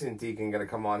song isn't Deacon going to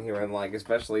come on here and like,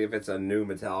 especially if it's a new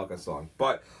Metallica song?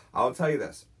 But I'll tell you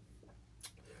this.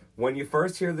 When you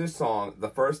first hear this song, the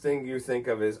first thing you think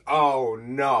of is, oh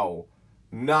no,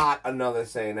 not another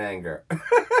Saint Anger.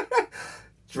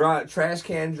 Trash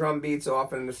can drum beats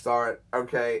off in the start,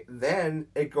 okay? Then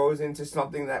it goes into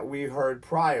something that we heard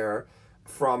prior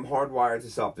from Hardwired to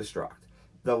Self-Destruct.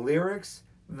 The lyrics,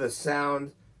 the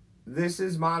sound, this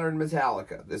is modern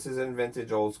Metallica. This is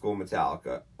vintage old school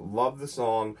Metallica. Love the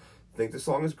song. Think the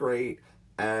song is great.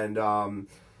 And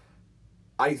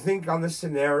I think on the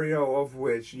scenario of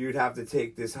which you'd have to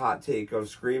take this hot take of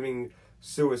Screaming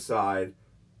Suicide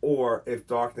or If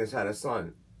Darkness Had a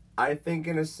Sun. I think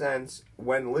in a sense,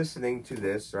 when listening to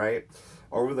this, right,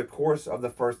 over the course of the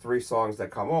first 3 songs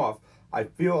that come off, I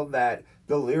feel that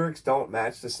the lyrics don't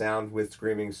match the sound with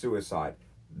Screaming Suicide.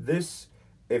 This,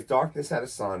 If Darkness Had a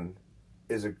Sun,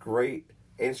 is a great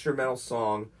instrumental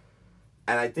song,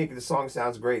 and I think the song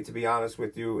sounds great, to be honest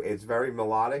with you. It's very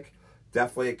melodic,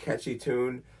 definitely a catchy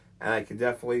tune, and I can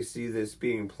definitely see this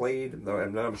being played,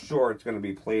 and I'm sure it's going to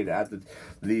be played at the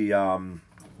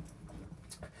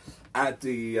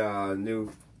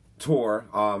new tour,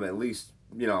 at least,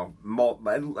 you know,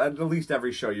 at least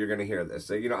every show you're going to hear this.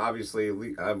 So, you know, obviously,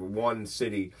 one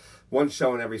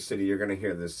show in every city, you're going to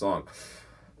hear this song.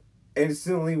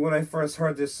 Instantly, when I first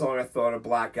heard this song, I thought of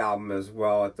Black Album as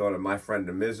well. I thought of My Friend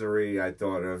in Misery. I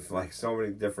thought of, like, so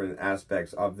many different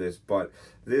aspects of this. But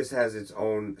this has its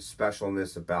own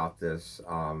specialness about this.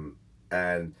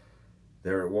 And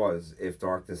there it was, If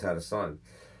Darkness Had a Sun.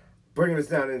 Bringing us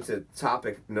down into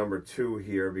topic number 2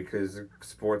 here, because the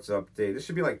sports update. This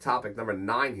should be like topic number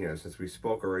 9 here, since we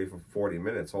spoke already for 40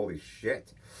 minutes. Holy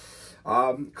shit.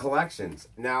 Collections.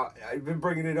 Now, I've been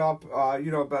bringing it up,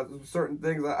 about certain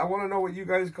things. I want to know what you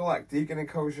guys collect.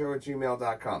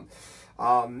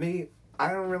 DeaconandCoShow@gmail.com. Me,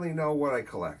 I don't really know what I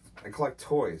collect. I collect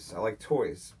toys. I like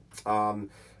toys. I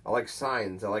like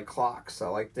signs. I like clocks. I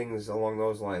like things along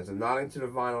those lines. I'm not into the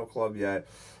vinyl club yet.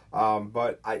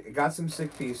 But I got some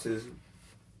sick pieces,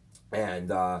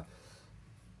 and I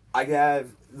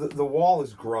have the wall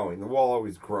is growing. The wall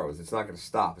always grows. It's not going to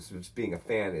stop. It's just being a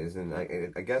fan is, and I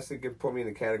guess it could put me in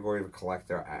the category of a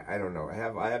collector. I don't know. I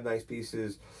have nice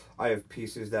pieces. I have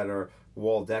pieces that are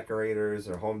wall decorators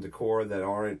or home decor that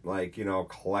aren't like, you know,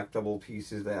 collectible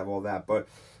pieces that have all that. But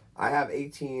I have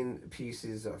 18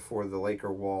 pieces for the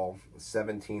Laker wall,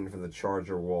 17 for the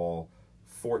Charger wall,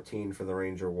 14 for the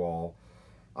Ranger wall,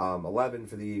 11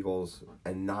 for the Eagles,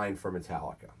 and 9 for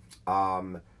Metallica.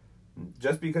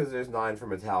 Just because there's 9 for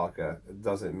Metallica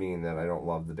doesn't mean that I don't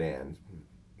love the band.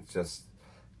 It's just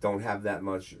don't have that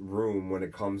much room when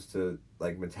it comes to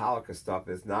like Metallica stuff.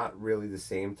 It's not really the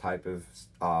same type of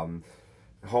home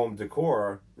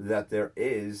decor that there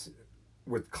is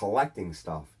with collecting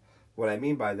stuff. What I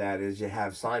mean by that is you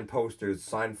have signed posters,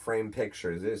 signed frame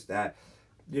pictures, this, that.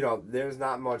 You know, there's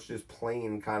not much just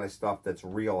plain kind of stuff that's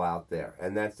real out there.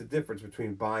 And that's the difference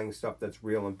between buying stuff that's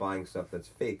real and buying stuff that's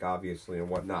fake, obviously, and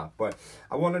whatnot. But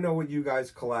I want to know what you guys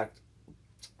collect.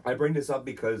 I bring this up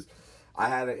because I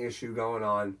had an issue going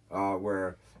on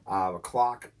where a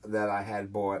clock that I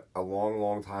had bought a long,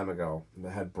 long time ago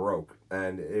had broke.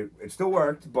 And it still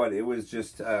worked, but it was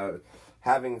just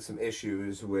having some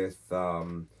issues with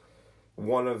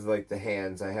one of like the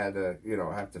hands. I had to,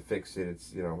 have to fix it.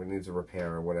 It's, it needs a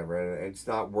repair or whatever, and it's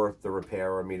not worth the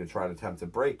repair or me to try to attempt to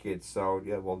break it. So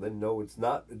yeah, well then no, it's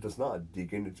not. It does not,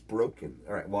 Deacon. It's broken.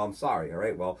 All right. Well, I'm sorry. All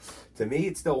right. Well, to me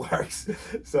it still works.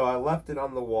 So I left it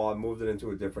on the wall. I moved it into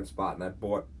a different spot, and I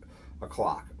bought a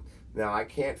clock. Now I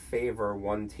can't favor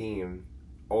one team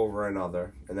over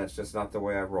another, and that's just not the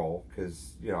way I roll.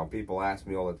 Because people ask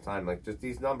me all the time, like, just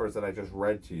these numbers that I just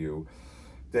read to you,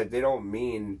 that they don't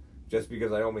mean just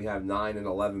because I only have 9 and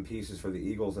 11 pieces for the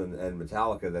Eagles and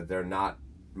Metallica that they're not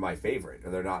my favorite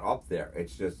and they're not up there.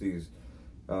 It's just these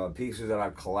pieces that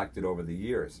I've collected over the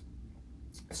years.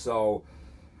 So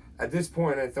at this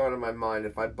point, I thought in my mind,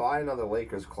 if I buy another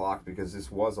Lakers clock, because this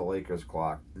was a Lakers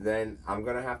clock, then I'm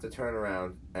gonna have to turn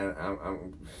around and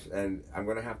I'm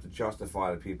gonna have to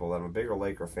justify to people that I'm a bigger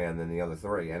Laker fan than the other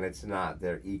 3, and it's not.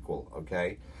 They're equal,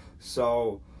 okay?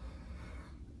 So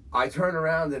I turned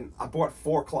around and I bought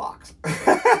 4 clocks.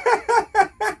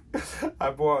 I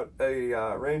bought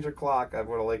a Ranger clock, I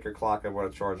bought a Laker clock, I bought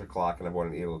a Charger clock, and I bought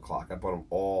an Eagle clock. I bought them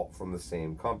all from the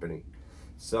same company.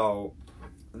 So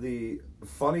the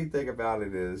funny thing about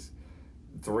it is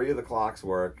 3 of the clocks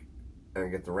work, and I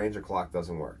get the Ranger clock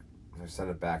doesn't work. I send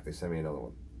it back, they send me another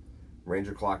one.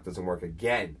 Ranger clock doesn't work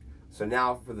again. So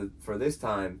now for this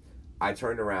time, I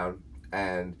turned around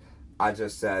and I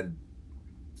just said,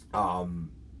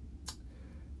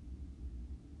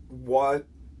 what,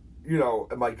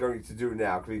 am I going to do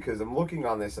now? Because I'm looking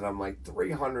on this and I'm like,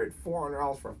 $300,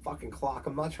 $400 for a fucking clock.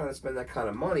 I'm not trying to spend that kind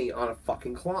of money on a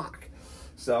fucking clock.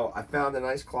 So I found a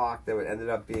nice clock that ended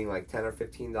up being like $10 or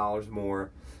 $15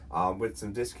 more. With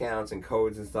some discounts and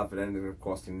codes and stuff, it ended up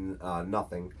costing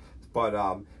nothing.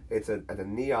 But it's a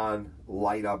neon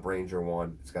light up Ranger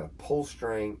one. It's got a pull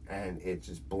string and it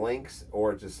just blinks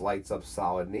or it just lights up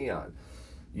solid neon.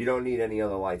 You don't need any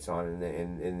other lights on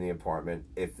in the apartment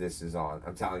if this is on.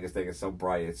 I'm telling you, this thing is so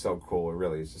bright. It's so cool. It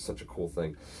really is just such a cool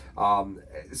thing.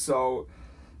 So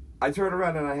I turned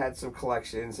around and I had some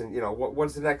collections. And,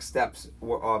 what's the next steps,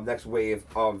 next wave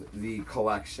of the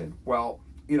collection? Well,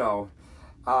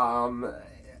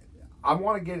 I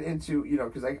want to get into,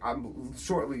 because I'm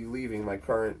shortly leaving my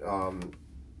current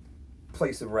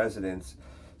place of residence.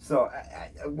 So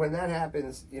when that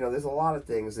happens, there's a lot of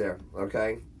things there,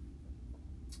 okay?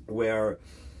 Where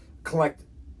collect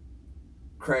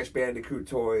Crash Bandicoot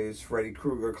toys, Freddy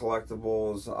Krueger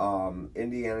collectibles,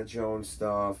 Indiana Jones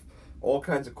stuff, all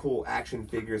kinds of cool action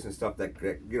figures and stuff that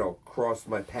cross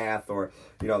my path or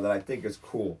that I think is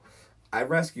cool. I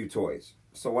rescue toys.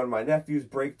 So when my nephews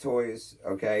break toys,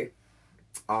 okay,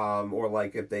 or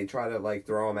like if they try to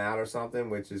throw them out or something,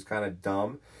 which is kind of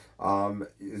dumb.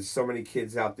 There's so many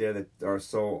kids out there that are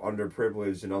so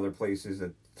underprivileged in other places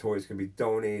that toys can be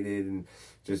donated and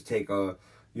just take a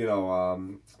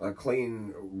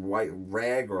clean white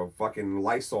rag or a fucking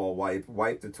Lysol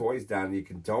wipe the toys down and you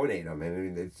can donate them. And I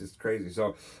mean, it's just crazy.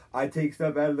 So I take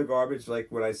stuff out of the garbage, like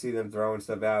when I see them throwing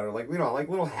stuff out, or like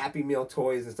little Happy Meal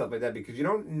toys and stuff like that, because you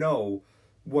don't know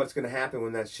what's going to happen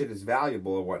when that shit is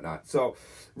valuable or whatnot. So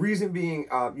reason being,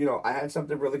 I had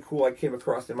something really cool I came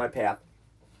across in my path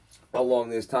along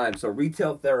this time. So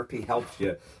retail therapy helps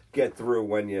you get through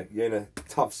when you're in a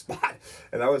tough spot.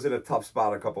 And I was in a tough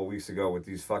spot a couple of weeks ago with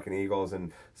these fucking Eagles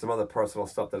and some other personal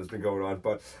stuff that has been going on.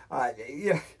 But,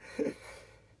 yeah.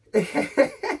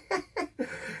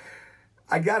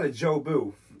 I got a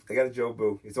Jobu.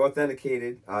 It's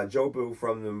authenticated. Jobu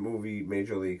from the movie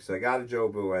Major League. So I got a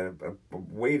Jobu, and I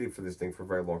waited for this thing for a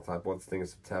very long time. I bought this thing in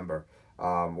September.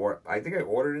 Or I think I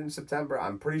ordered it in September.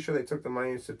 I'm pretty sure they took the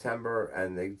money in September,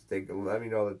 and they let me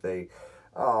know that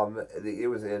it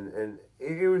was in, and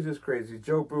it was just crazy.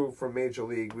 Jobu from Major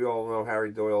League. We all know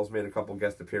Harry Doyle's made a couple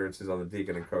guest appearances on the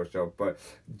Deacon and Coach show, but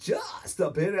just a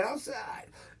bit outside.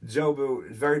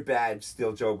 Jobu, very bad.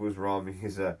 Steal Jobu's rum.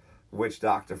 He's a witch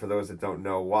doctor. For those that don't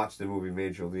know, watch the movie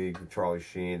Major League with Charlie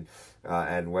Sheen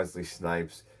and Wesley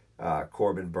Snipes,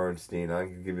 Corbin Bernstein. I'm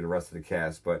gonna give you the rest of the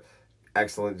cast, but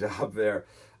excellent job there.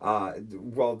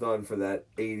 Well done for that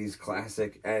 80s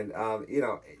classic. And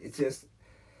it's just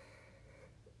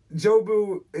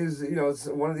Jobu is, it's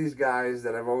one of these guys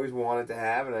that I've always wanted to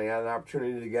have, and I got an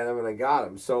opportunity to get him, and I got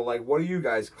him. So, what do you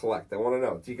guys collect? I want to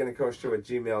know.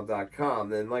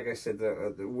 DeaconandCoachShow@gmail.com. And like I said,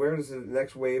 where does the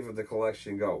next wave of the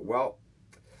collection go? Well,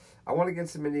 I want to get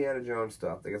some Indiana Jones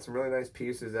stuff. They got some really nice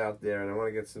pieces out there, and I want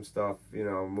to get some stuff,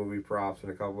 movie props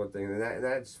and a couple of things, and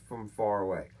that's from far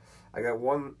away. I got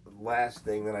one last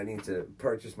thing that I need to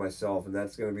purchase myself, and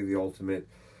that's going to be the ultimate.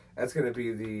 That's going to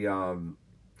be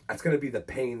the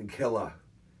Painkiller.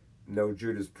 No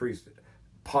Judas Priest.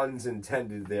 Puns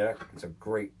intended there. It's a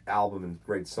great album and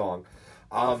great song.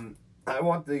 I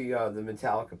want the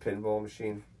Metallica pinball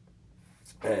machine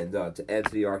and to add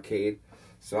to the arcade.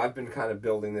 So I've been kind of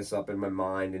building this up in my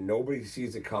mind, and nobody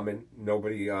sees it coming.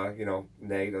 Nobody,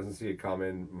 Nay doesn't see it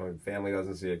coming. My family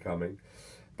doesn't see it coming.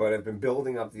 But I've been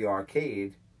building up the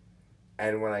arcade,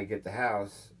 and when I get the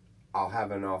house, I'll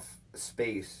have enough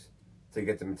space to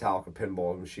get the Metallica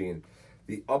pinball machine.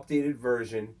 The updated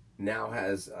version now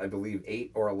has, I believe,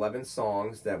 8 or 11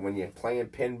 songs that when you're playing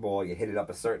pinball, you hit it up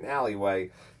a certain alleyway,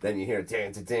 then you hear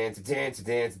dance, dance, dance,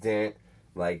 dance, dance.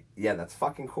 Like, yeah, that's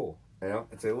fucking cool.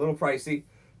 It's a little pricey.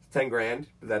 It's $10,000,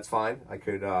 but that's fine. I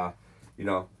could,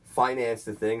 finance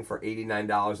the thing for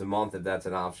 $89 a month if that's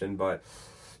an option, but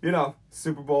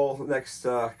Super Bowl next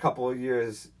couple of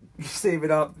years, you save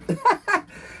it up.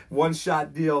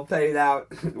 One-shot deal, pay it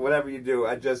out, whatever you do.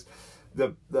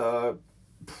 The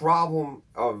problem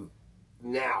of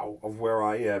now of where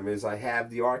I am is I have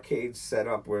the arcades set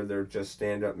up where they're just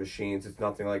stand-up machines. It's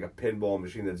nothing like a pinball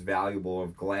machine that's valuable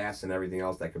of glass and everything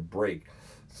else that could break.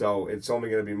 So it's only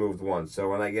going to be moved once. So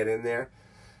when I get in there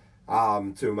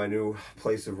to my new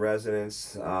place of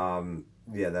residence,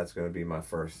 that's going to be my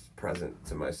first present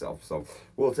to myself. So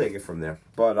we'll take it from there.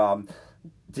 But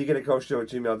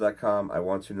DeaconandCoachShow@gmail.com. I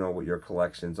want to know what your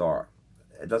collections are.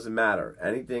 It doesn't matter.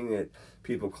 Anything that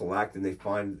people collect and they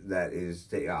find that is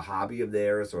a hobby of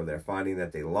theirs, or they're finding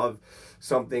that they love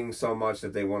something so much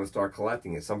that they want to start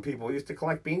collecting it. Some people used to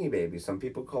collect Beanie Babies. Some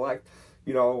people collect,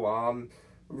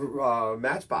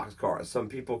 Matchbox cars. Some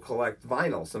people collect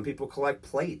vinyl. Some people collect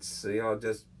plates.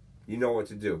 Just you know what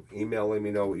to do. Email let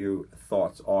me know what your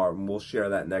thoughts are, and we'll share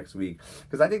that next week,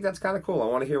 because I think that's kind of cool. I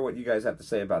want to hear what you guys have to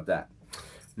say about that.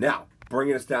 Now,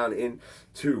 bringing us down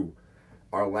into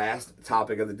our last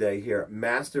topic of the day here,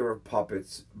 Master of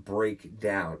Puppets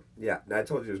breakdown. Yeah, I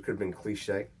told you this could have been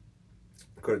cliche.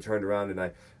 I could have turned around and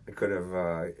I could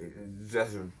have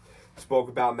just spoke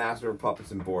about Master of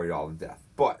Puppets and bored you all to death.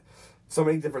 But so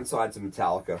many different sides of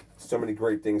Metallica, so many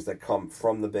great things that come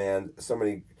from the band, so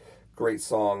many great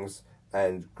songs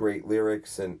and great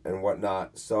lyrics and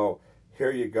whatnot. So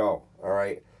here you go, all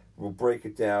right? We'll break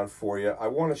it down for you. I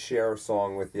want to share a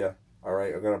song with you, all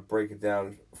right? I'm going to break it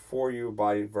down for you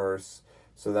by verse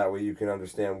so that way you can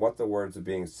understand what the words are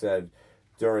being said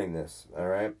during this, all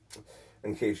right?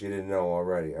 In case you didn't know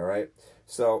already, all right?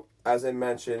 So, as I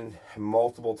mentioned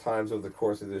multiple times over the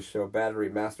course of this show, Battery,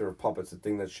 Master of Puppets, The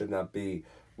Thing That Should Not Be,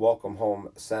 Welcome Home,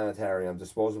 Sanitarium,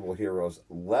 Disposable Heroes,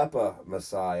 Lepa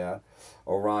Messiah,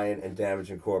 Orion, and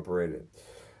Damage Incorporated.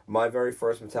 My very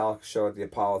first Metallica show at the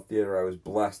Apollo Theater, I was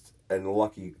blessed and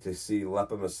lucky to see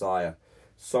Lepa Messiah.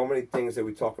 So many things that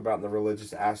we talk about in the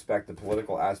religious aspect, the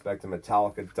political aspect, and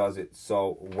Metallica does it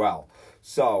so well.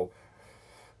 So,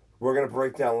 we're going to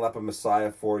break down Lepa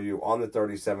Messiah for you on the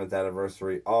 37th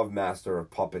anniversary of Master of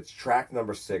Puppets. Track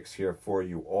number 6 here for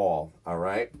you all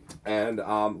right? And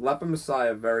Lepa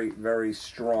Messiah, very, very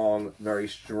strong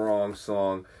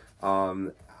song.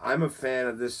 I'm a fan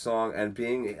of this song, and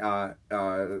being that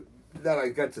I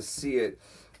got to see it,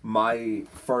 my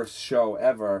first show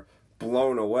ever,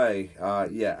 blown away.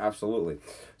 Yeah, absolutely.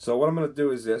 So what I'm going to do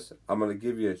is this. I'm going to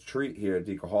give you a treat here,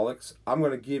 Decoholics. I'm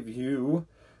going to give you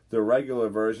the regular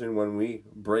version when we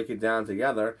break it down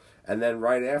together, and then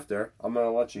right after, I'm going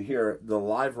to let you hear the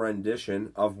live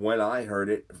rendition of when I heard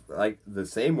it, like the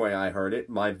same way I heard it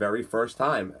my very first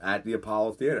time at the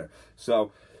Apollo Theater.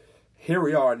 So here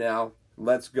we are now.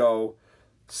 Let's go.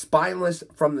 Spineless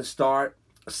from the start,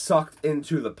 sucked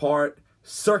into the part,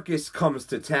 circus comes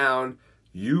to town,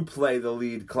 you play the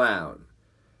lead clown.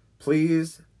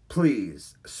 Please,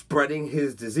 please, spreading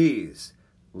his disease,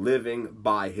 living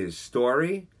by his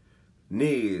story.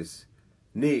 Knees,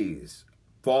 knees,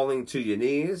 falling to your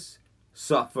knees,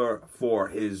 suffer for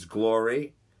his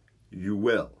glory, you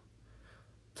will.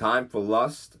 Time for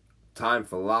lust, time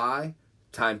for lie,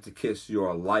 time to kiss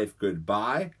your life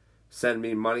goodbye. Send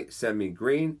me money, send me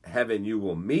green, heaven you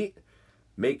will meet.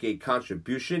 Make a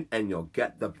contribution and you'll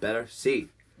get the better seat.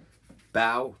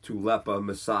 Bow to Lepa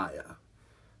Messiah.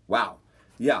 Wow.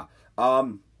 Yeah.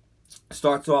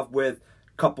 Starts off with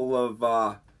a couple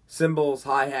of cymbals,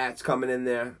 hi-hats coming in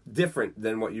there. Different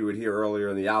than what you would hear earlier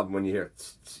in the album when you hear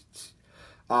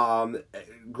it.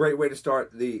 Great way to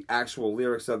start the actual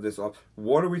lyrics of this.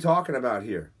 What are we talking about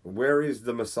here? Where is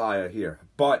the Messiah here?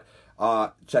 But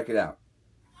check it out.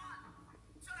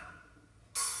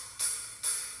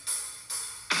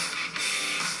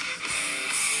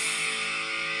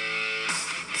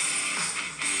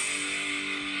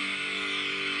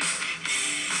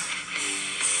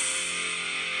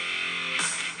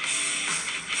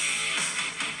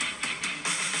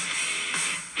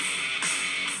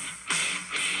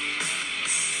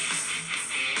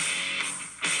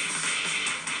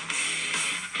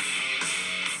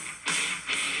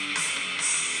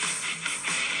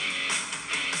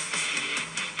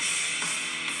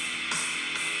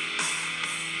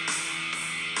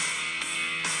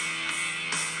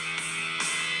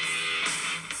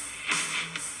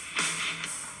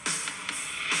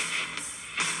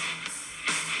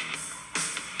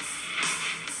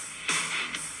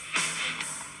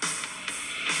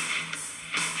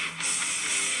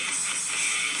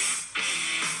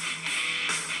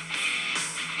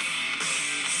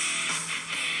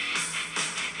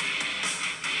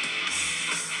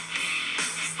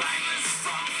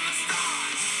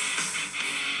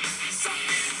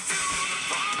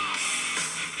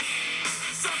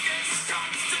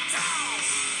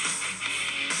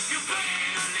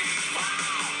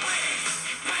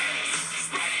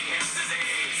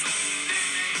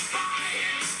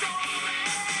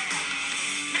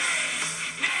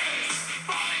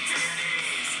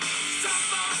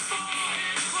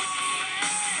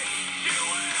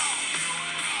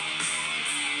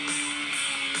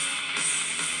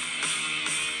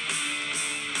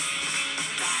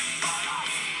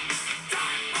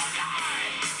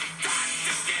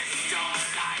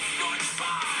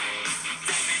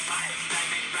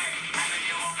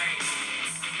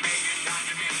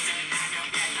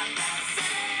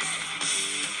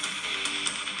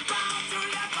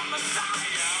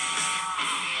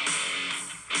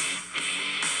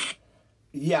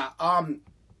 Yeah.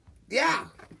 Yeah.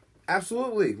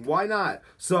 Absolutely. Why not?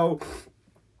 So,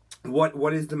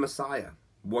 what is the Messiah?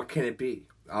 What can it be?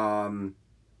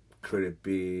 Could it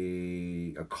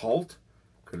be a cult?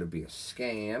 Could it be a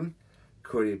scam?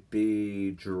 Could it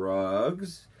be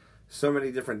drugs? So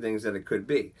many different things that it could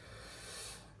be.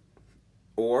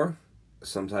 Or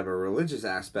some type of religious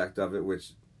aspect of it,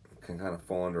 which can kind of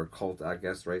fall under a cult, I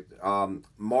guess, right?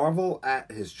 Marvel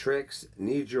at his tricks,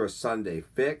 need your Sunday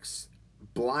fix,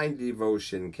 blind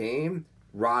devotion came,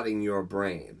 rotting your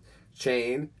brain.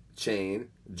 Chain,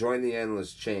 join the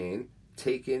endless chain,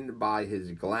 taken by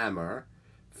his glamour,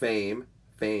 fame,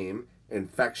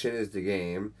 infection is the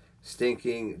game,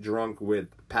 stinking drunk with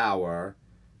power,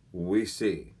 we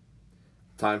see.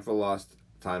 Time for lust,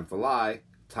 time for lie,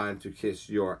 time to kiss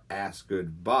your ass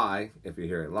goodbye, if you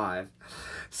hear it live.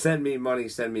 Send me money,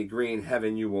 send me green,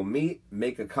 heaven you will meet,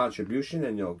 make a contribution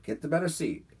and you'll get the better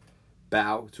seat.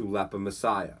 Bow to Leper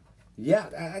Messiah. Yeah,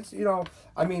 that's,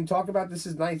 I mean, talk about this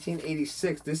is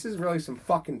 1986. This is really some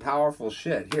fucking powerful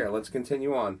shit. Here, let's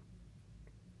continue on.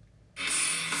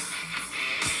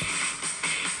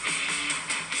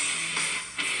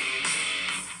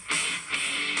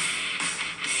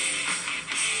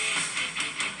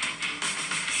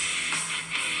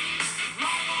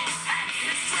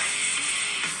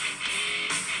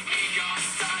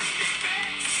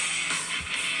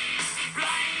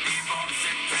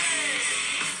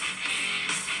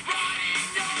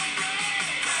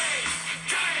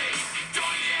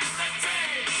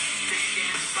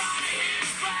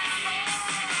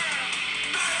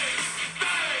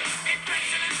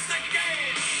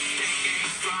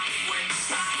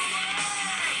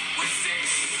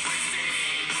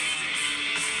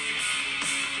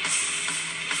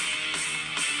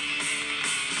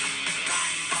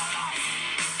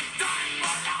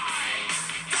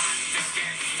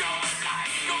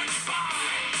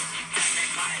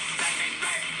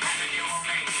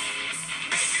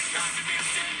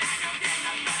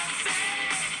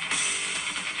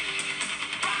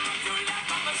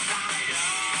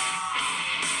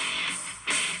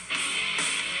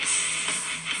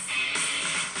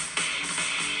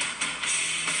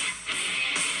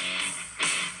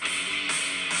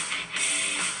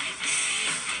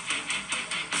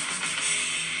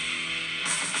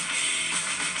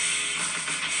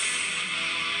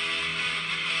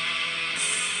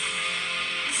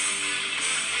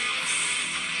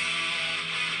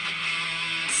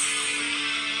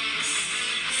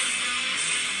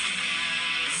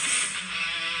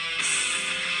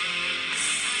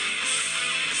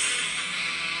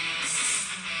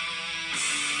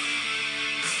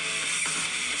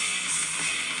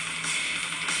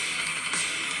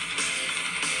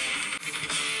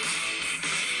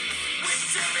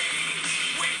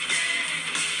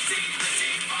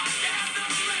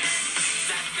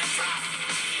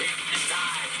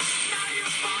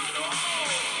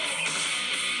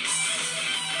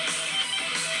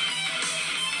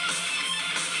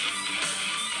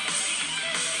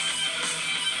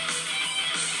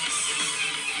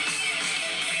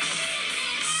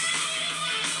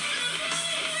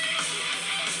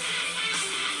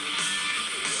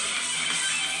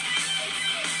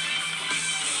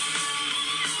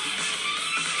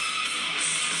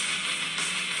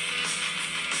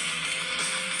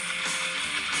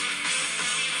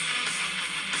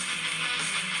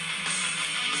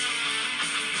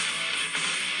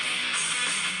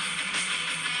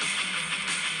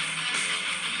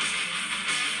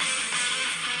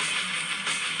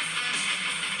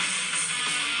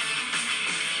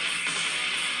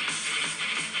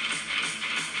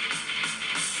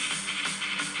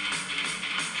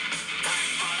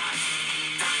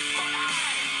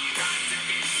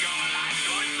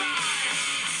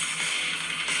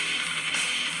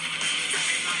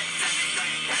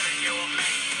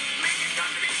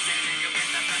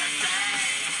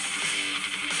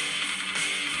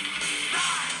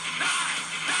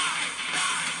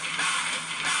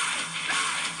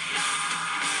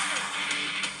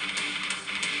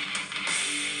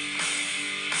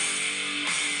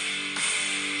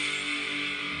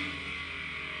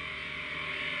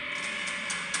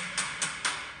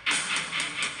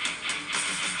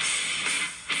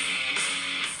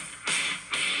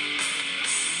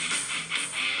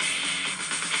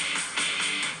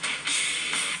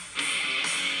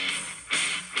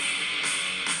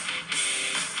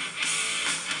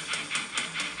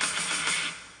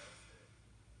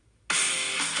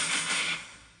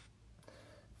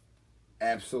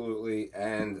 Absolutely,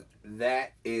 and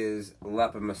that is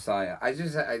Leper Messiah. I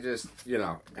just, the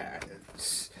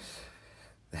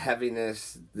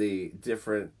heaviness, the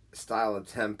different style of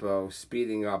tempo,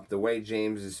 speeding up. The way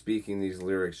James is speaking these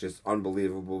lyrics, just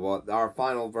unbelievable. But our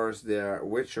final verse there,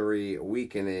 witchery,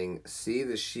 weakening, see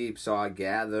the sheep are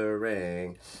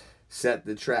gathering, set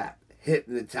the trap,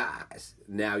 hypnotize,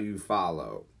 now you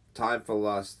follow. Time for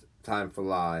lust, time for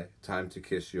lie, time to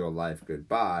kiss your life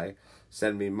goodbye.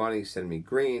 Send me money, send me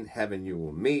green, heaven you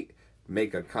will meet.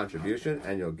 Make a contribution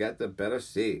and you'll get the better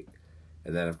seat.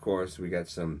 And then, of course, we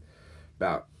got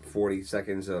about 40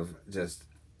 seconds of just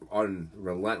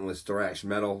unrelentless thrash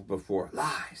metal before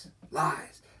lies,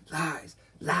 lies, lies,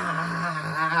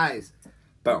 lies.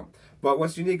 Boom. But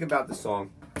what's unique about the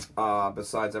song,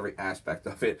 besides every aspect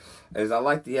of it, is I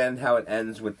like the end, how it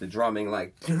ends with the drumming,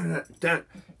 like,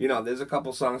 you know, there's a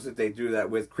couple songs that they do that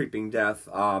with, Creeping Death,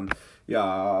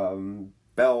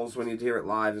 Bells, when you hear it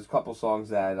live. There's a couple songs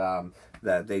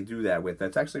that they do that with.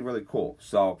 That's actually really cool.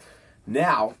 So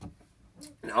now,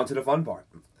 on to the fun part.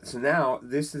 So now,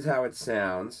 this is how it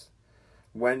sounds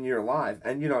when you're live.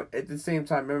 And, you know, at the same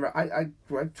time, remember, I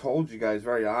told you guys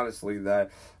very honestly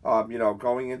that, you know,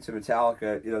 going into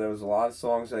Metallica, you know, there was a lot of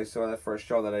songs that I saw that first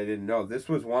show that I didn't know. This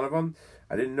was one of them.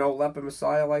 I didn't know Leper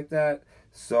Messiah like that.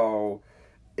 So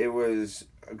it was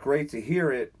great to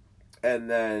hear it. And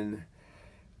then,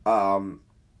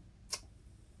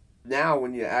 now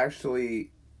when you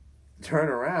actually turn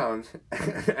around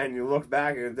and you look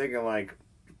back and you're thinking like,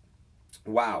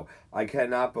 wow, I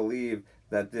cannot believe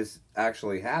that this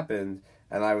actually happened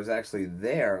and I was actually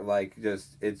there. Like,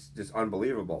 it's just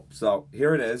unbelievable. So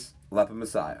here it is, Leper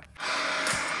Messiah.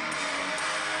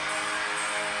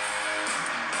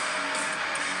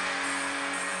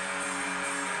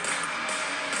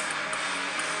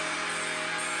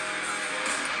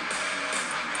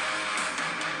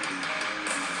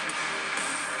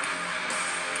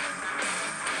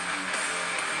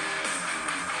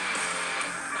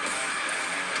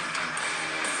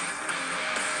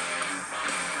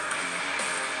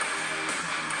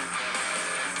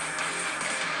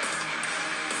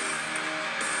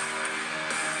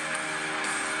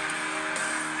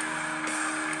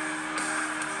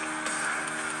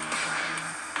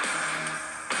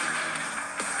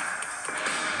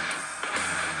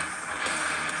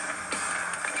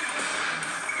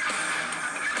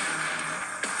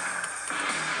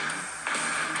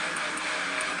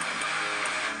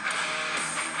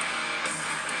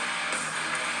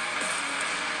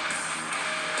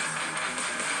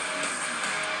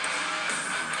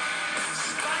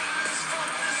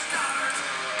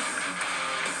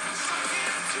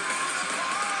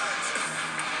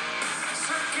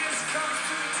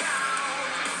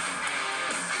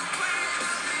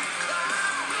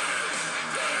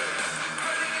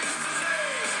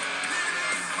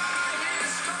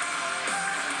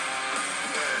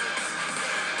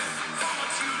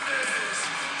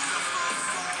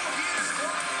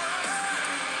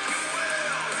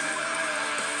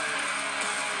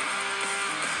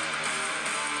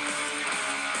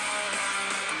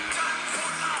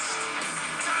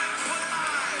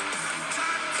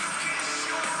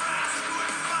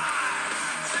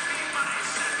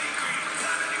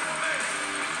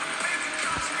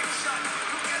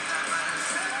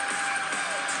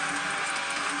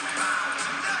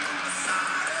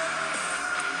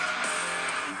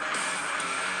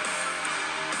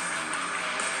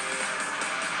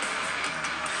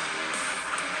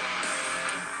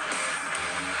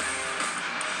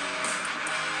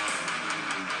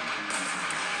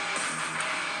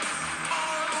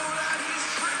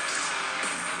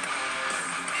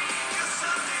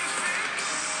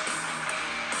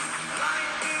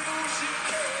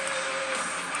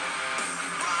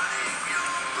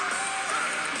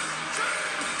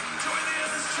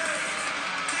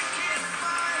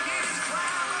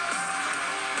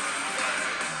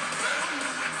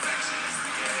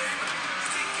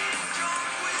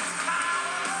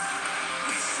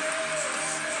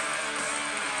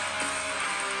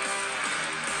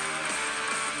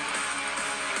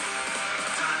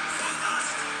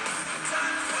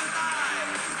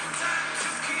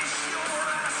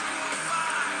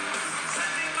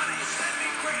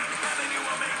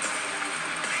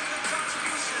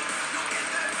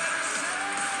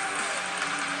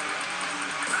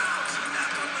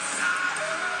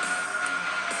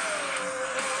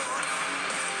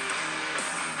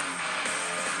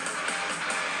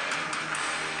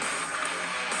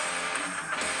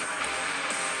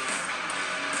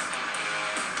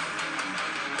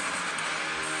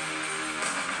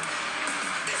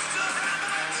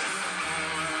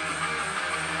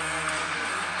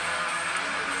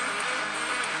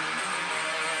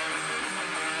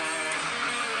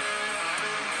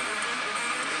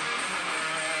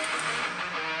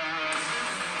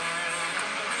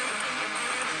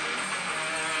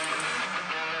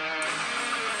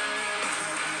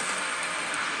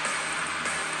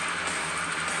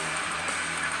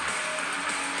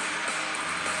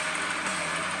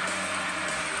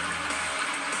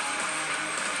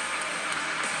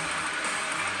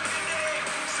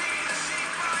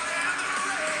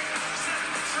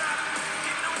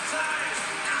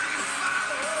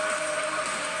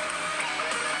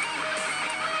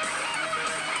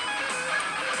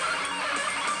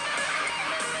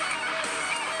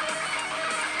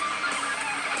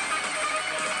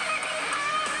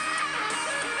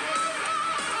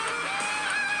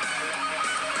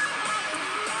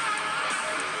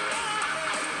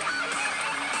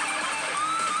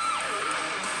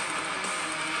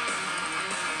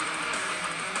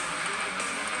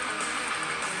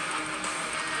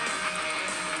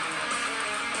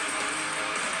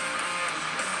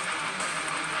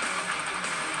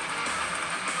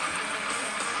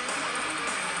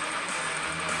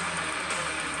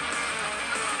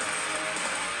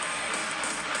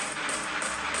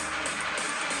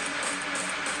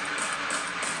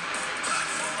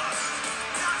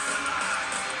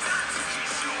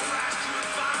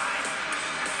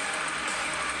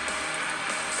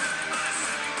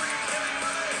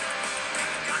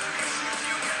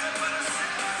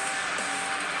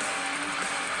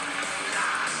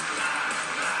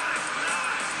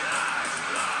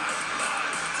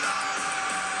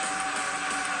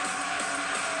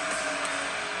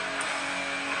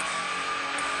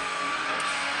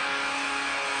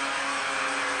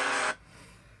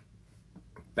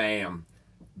 bam,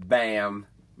 bam,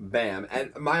 bam.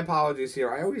 And my apologies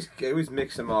here. I always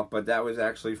mix them up, but that was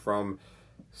actually from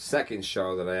second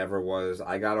show that I ever was.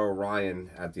 I got Orion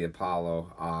at the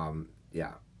Apollo.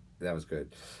 Yeah, that was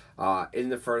good. In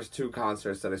the first two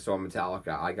concerts that I saw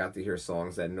Metallica, I got to hear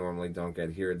songs that normally don't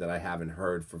get heard, that I haven't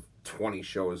heard for 20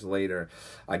 shows later,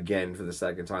 again for the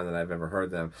second time that I've ever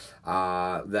heard them.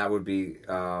 That would be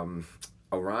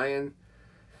Orion,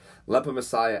 Leper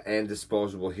Messiah, and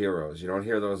Disposable Heroes. You don't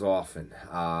hear those often.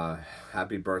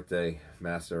 Happy birthday,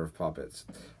 Master of Puppets.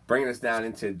 Bringing us down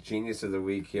into Genius of the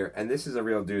Week here, and this is a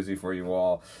real doozy for you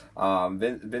all.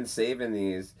 Been saving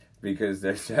these because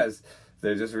they're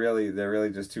really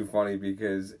just too funny,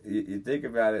 because you think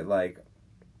about it, like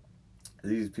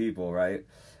these people, right?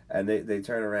 And they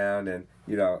turn around and,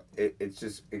 you know,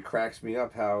 it cracks me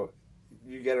up how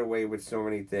you get away with so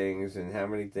many things and how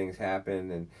many things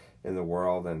happen in the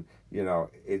world, and, you know,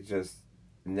 it just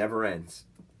never ends.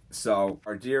 So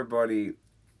our dear buddy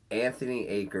Anthony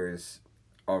Akers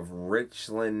of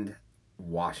Richland,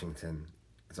 Washington,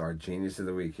 is our Genius of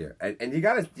the Week here. And you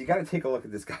gotta take a look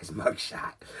at this guy's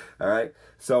mugshot. Alright?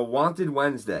 So Wanted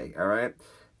Wednesday, alright?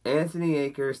 Anthony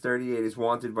Akers, 38, is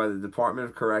wanted by the Department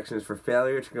of Corrections for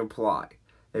failure to comply.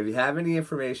 If you have any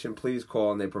information, please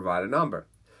call, and they provide a number.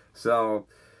 So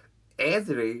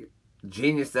Anthony,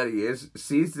 genius that he is,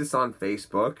 sees this on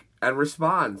Facebook and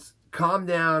responds, "Calm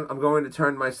down, I'm going to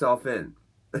turn myself in."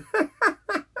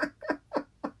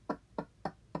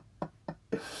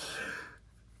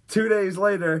 2 days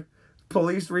later,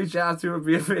 police reach out to him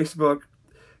via Facebook.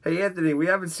 "Hey Anthony, we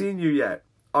haven't seen you yet.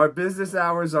 Our business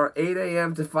hours are 8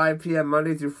 a.m. to 5 p.m.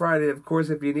 Monday through Friday. Of course,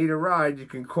 if you need a ride, you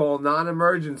can call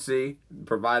non-emergency,"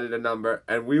 provided a number,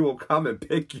 "and we will come and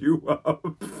pick you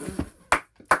up."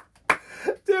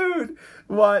 Dude,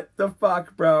 what the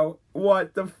fuck, bro?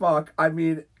 What the fuck? I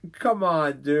mean, come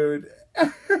on, dude.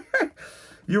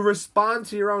 You respond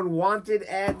to your own wanted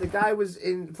ad. The guy was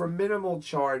in for minimal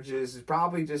charges.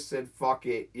 Probably just said, fuck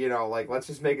it. You know, like, let's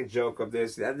just make a joke of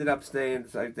this. Ended up staying,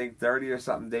 I think, 30 or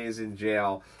something days in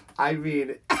jail. I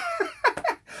mean,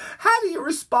 how do you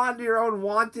respond to your own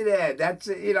wanted ad? That's,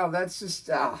 you know, that's just,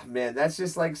 man, that's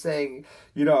just like saying,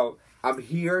 you know, I'm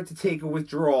here to take a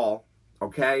withdrawal,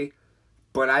 okay?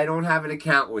 But I don't have an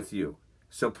account with you.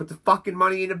 So put the fucking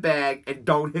money in a bag and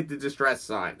don't hit the distress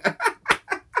sign.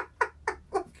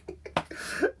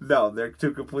 No, they're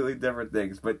two completely different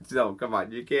things. But still, come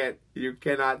on, you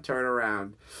cannot turn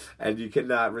around and you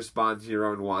cannot respond to your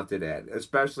own wanted ad.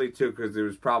 Especially, too, because there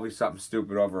was probably something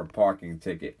stupid over a parking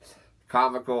ticket.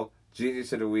 Comical,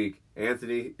 Genius of the Week.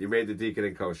 Anthony, you made the Deacon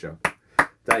and Co show.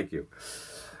 Thank you.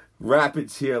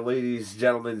 Rapids here, ladies,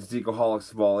 gentlemen,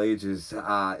 Decoholics of all ages.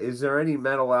 Is there any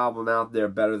metal album out there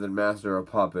better than Master of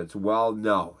Puppets? Well,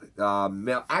 no.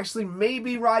 Actually,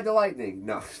 maybe Ride the Lightning.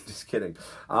 No, just kidding.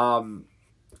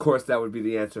 Of course, that would be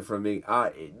the answer from me.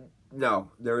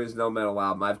 No, there is no metal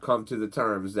album. I've come to the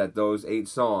terms that those 8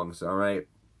 songs, all right,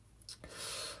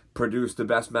 produce the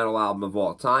best metal album of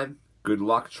all time. Good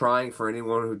luck trying for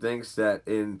anyone who thinks that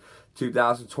in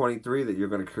 2023 that you're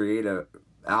going to create a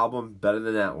album better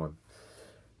than that one.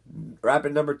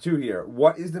 Rapid number 2 here.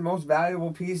 What is the most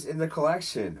valuable piece in the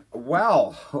collection?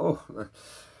 Well,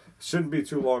 shouldn't be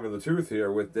too long in the tooth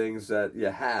here with things that you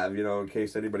have, you know, in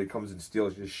case anybody comes and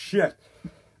steals your shit.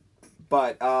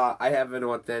 But I have an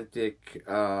authentic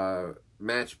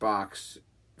Matchbox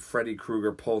Freddy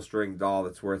Krueger pull string doll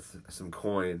that's worth some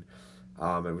coin.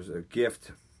 It was a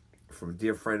gift from a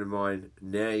dear friend of mine,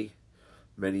 Nay,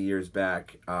 many years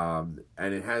back, and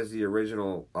it has the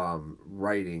original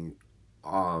writing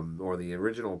or the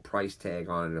original price tag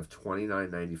on it of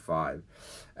 $29.95,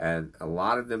 and a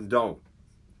lot of them don't.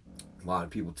 A lot of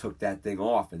people took that thing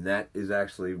off, and that is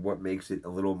actually what makes it a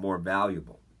little more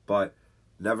valuable. But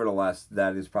nevertheless,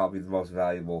 that is probably the most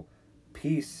valuable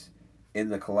piece in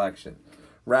the collection.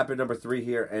 Rapid number 3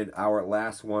 here, and our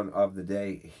last one of the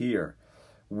day here.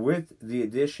 With the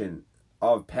addition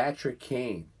of Patrick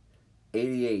Kane,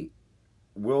 88,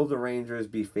 will the Rangers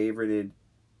be favorited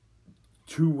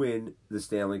to win the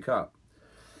Stanley Cup?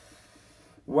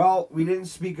 Well, we didn't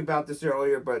speak about this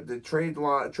earlier, but the trade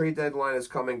deadline is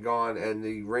come and gone, and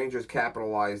the Rangers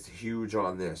capitalized huge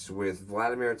on this with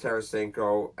Vladimir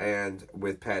Tarasenko and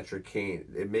with Patrick Kane.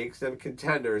 It makes them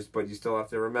contenders, but you still have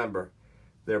to remember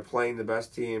they're playing the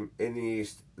best team in the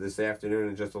East this afternoon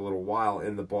in just a little while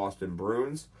in the Boston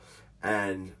Bruins,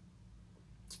 and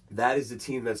that is the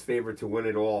team that's favored to win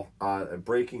it all.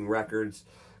 Breaking records,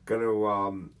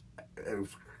 gonna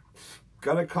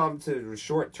come to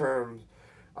short term.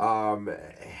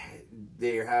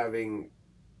 They're having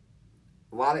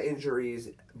a lot of injuries,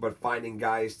 but finding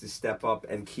guys to step up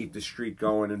and keep the streak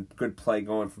going and good play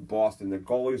going for Boston. The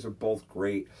goalies are both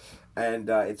great, and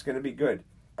it's going to be good.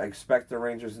 I expect the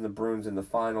Rangers and the Bruins in the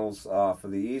finals for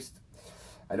the East.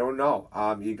 I don't know.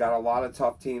 You got a lot of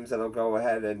tough teams that'll go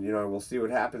ahead, and we'll see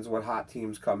what happens when hot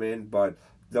teams come in, but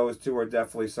those two are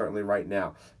definitely certainly right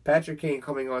now. Patrick Kane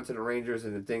coming on to the Rangers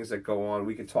and the things that go on,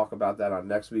 we could talk about that on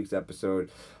next week's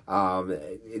episode.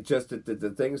 It just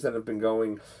the things that have been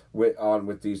going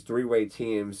with these three-way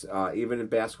teams, even in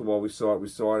basketball we saw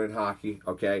it in hockey,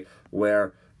 okay,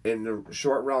 where in the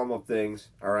short realm of things,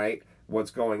 all right,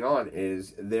 what's going on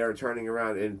is they're turning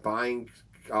around and buying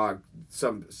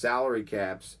some salary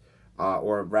caps,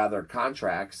 or rather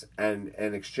contracts, and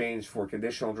in exchange for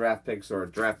conditional draft picks or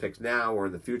draft picks now or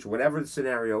in the future, whatever the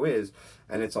scenario is,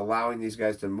 and it's allowing these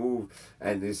guys to move,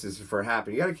 and this is for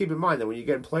happening. You got to keep in mind that when you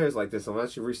get players like this,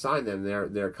 unless you re-sign them,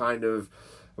 they're kind of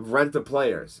rent-a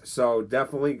players. So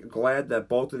definitely glad that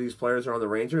both of these players are on the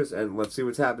Rangers, and let's see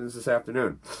what happens this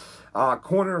afternoon.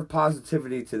 Corner of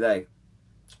positivity today.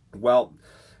 Well,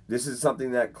 this is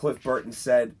something that Cliff Burton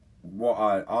said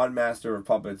on Master of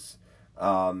Puppets,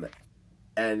 and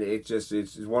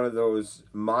it's one of those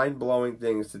mind-blowing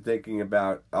things to thinking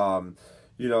about, how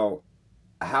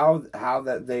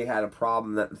that they had a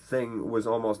problem, that thing was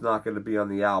almost not going to be on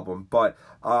the album. But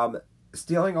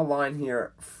stealing a line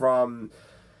here from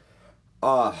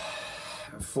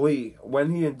Flea, when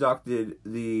he inducted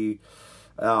the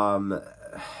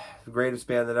greatest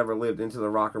band that ever lived into the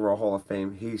Rock and Roll Hall of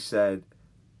Fame, he said,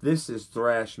 "This is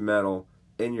thrash metal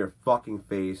in your fucking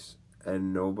face,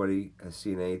 and nobody has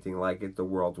seen anything like it. The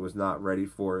world was not ready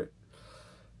for it."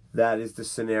 That is the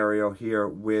scenario here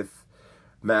with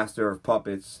Master of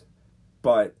Puppets.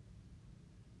 But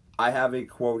I have a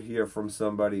quote here from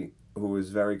somebody who is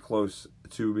very close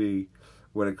to me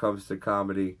when it comes to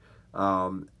comedy,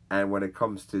 and when it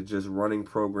comes to just running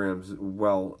programs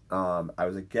well. I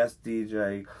was a guest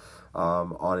DJ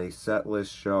on a set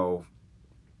list show.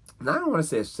 And I don't want to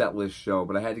say a set list show,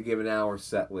 but I had to give an hour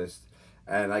set list.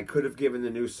 And I could have given the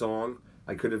new song.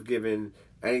 I could have given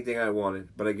anything I wanted.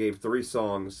 But I gave 3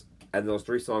 songs. And those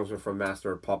 3 songs were from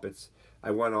Master of Puppets.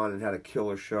 I went on and had a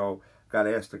killer show. Got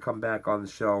asked to come back on the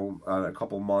show in a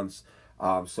couple months.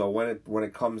 So when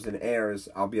it comes and airs,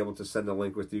 I'll be able to send a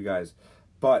link with you guys.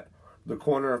 But the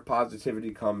corner of positivity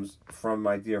comes from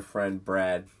my dear friend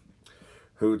Brad,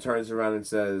 who turns around and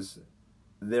says,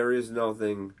 "There is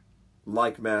nothing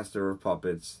like Master of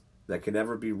Puppets that can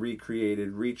ever be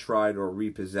recreated, retried, or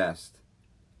repossessed.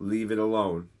 Leave it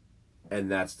alone." And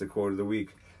that's the quote of the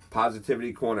week.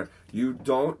 Positivity Corner. You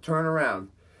don't turn around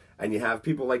and you have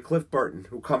people like Cliff Burton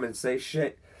who come and say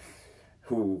shit,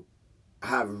 who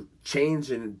have changed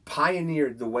and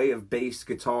pioneered the way of bass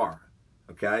guitar.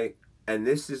 Okay? And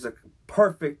this is a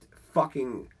perfect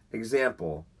fucking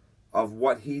example of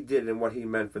what he did and what he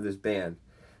meant for this band.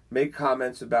 Make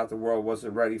comments about the world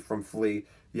wasn't ready from Flea.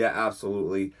 Yeah,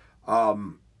 absolutely. I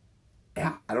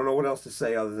don't know what else to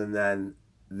say other than that.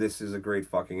 This is a great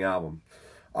fucking album.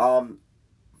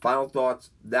 Final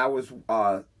thoughts. That was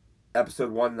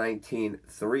episode 119,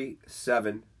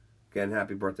 3-7. Again,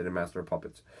 happy birthday to Master of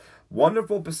Puppets.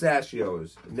 Wonderful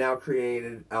Pistachios now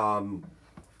created honey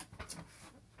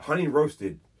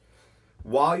roasted.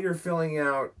 While you're filling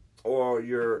out or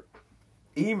your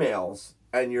emails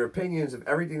and your opinions of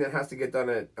everything that has to get done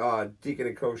at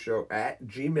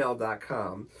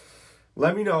deaconandcoshow@gmail.com.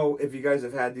 Let me know if you guys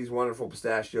have had these wonderful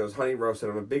pistachios, honey roasted.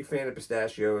 I'm a big fan of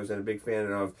pistachios and a big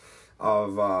fan of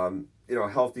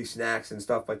healthy snacks and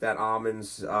stuff like that.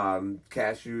 Almonds,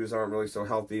 cashews aren't really so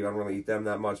healthy. I don't really eat them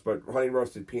that much, but honey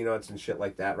roasted peanuts and shit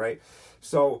like that, right?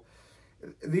 So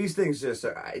these things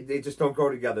they just don't go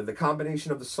together. The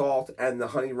combination of the salt and the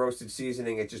honey roasted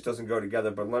seasoning, it just doesn't go together.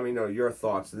 But let me know your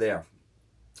thoughts there.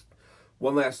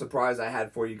 One last surprise I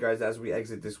had for you guys as we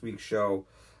exit this week's show,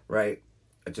 right?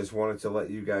 I just wanted to let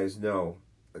you guys know,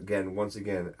 once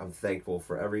again, I'm thankful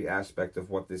for every aspect of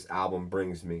what this album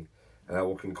brings me. And I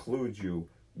will conclude you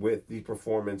with the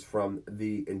performance from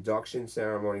the induction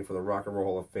ceremony for the Rock and Roll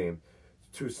Hall of Fame.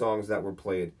 2 songs that were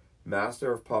played,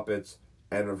 Master of Puppets,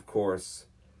 and of course,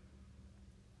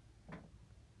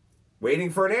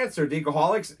 Waiting for an Answer,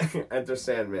 Decoholics, Enter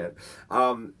Sandman.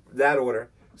 That order.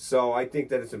 So I think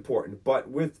that it's important. But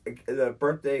with the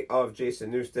birthday of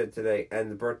Jason Newsted today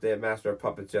and the birthday of Master of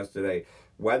Puppets yesterday,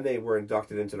 when they were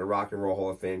inducted into the Rock and Roll Hall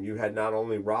of Fame, you had not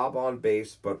only Rob on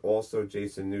bass, but also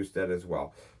Jason Newsted as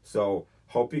well. So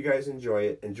hope you guys enjoy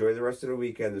it. Enjoy the rest of the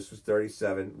weekend. This was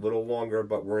 37. A little longer,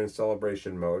 but we're in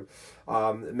celebration mode.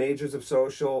 Majors of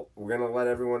Social, we're going to let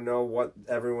everyone know what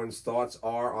everyone's thoughts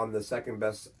are on the second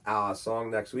best song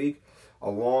next week,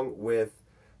 along with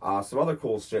some other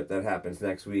cool shit that happens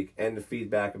next week, and the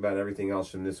feedback about everything else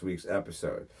from this week's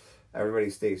episode. Everybody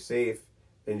stay safe,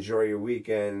 enjoy your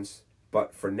weekends,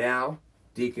 but for now,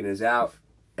 Deacon is out,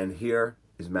 and here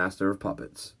is Master of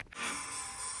Puppets.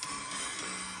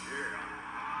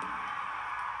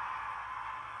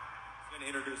 He's going to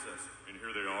introduce us. And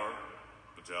here they are,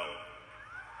 Metallica.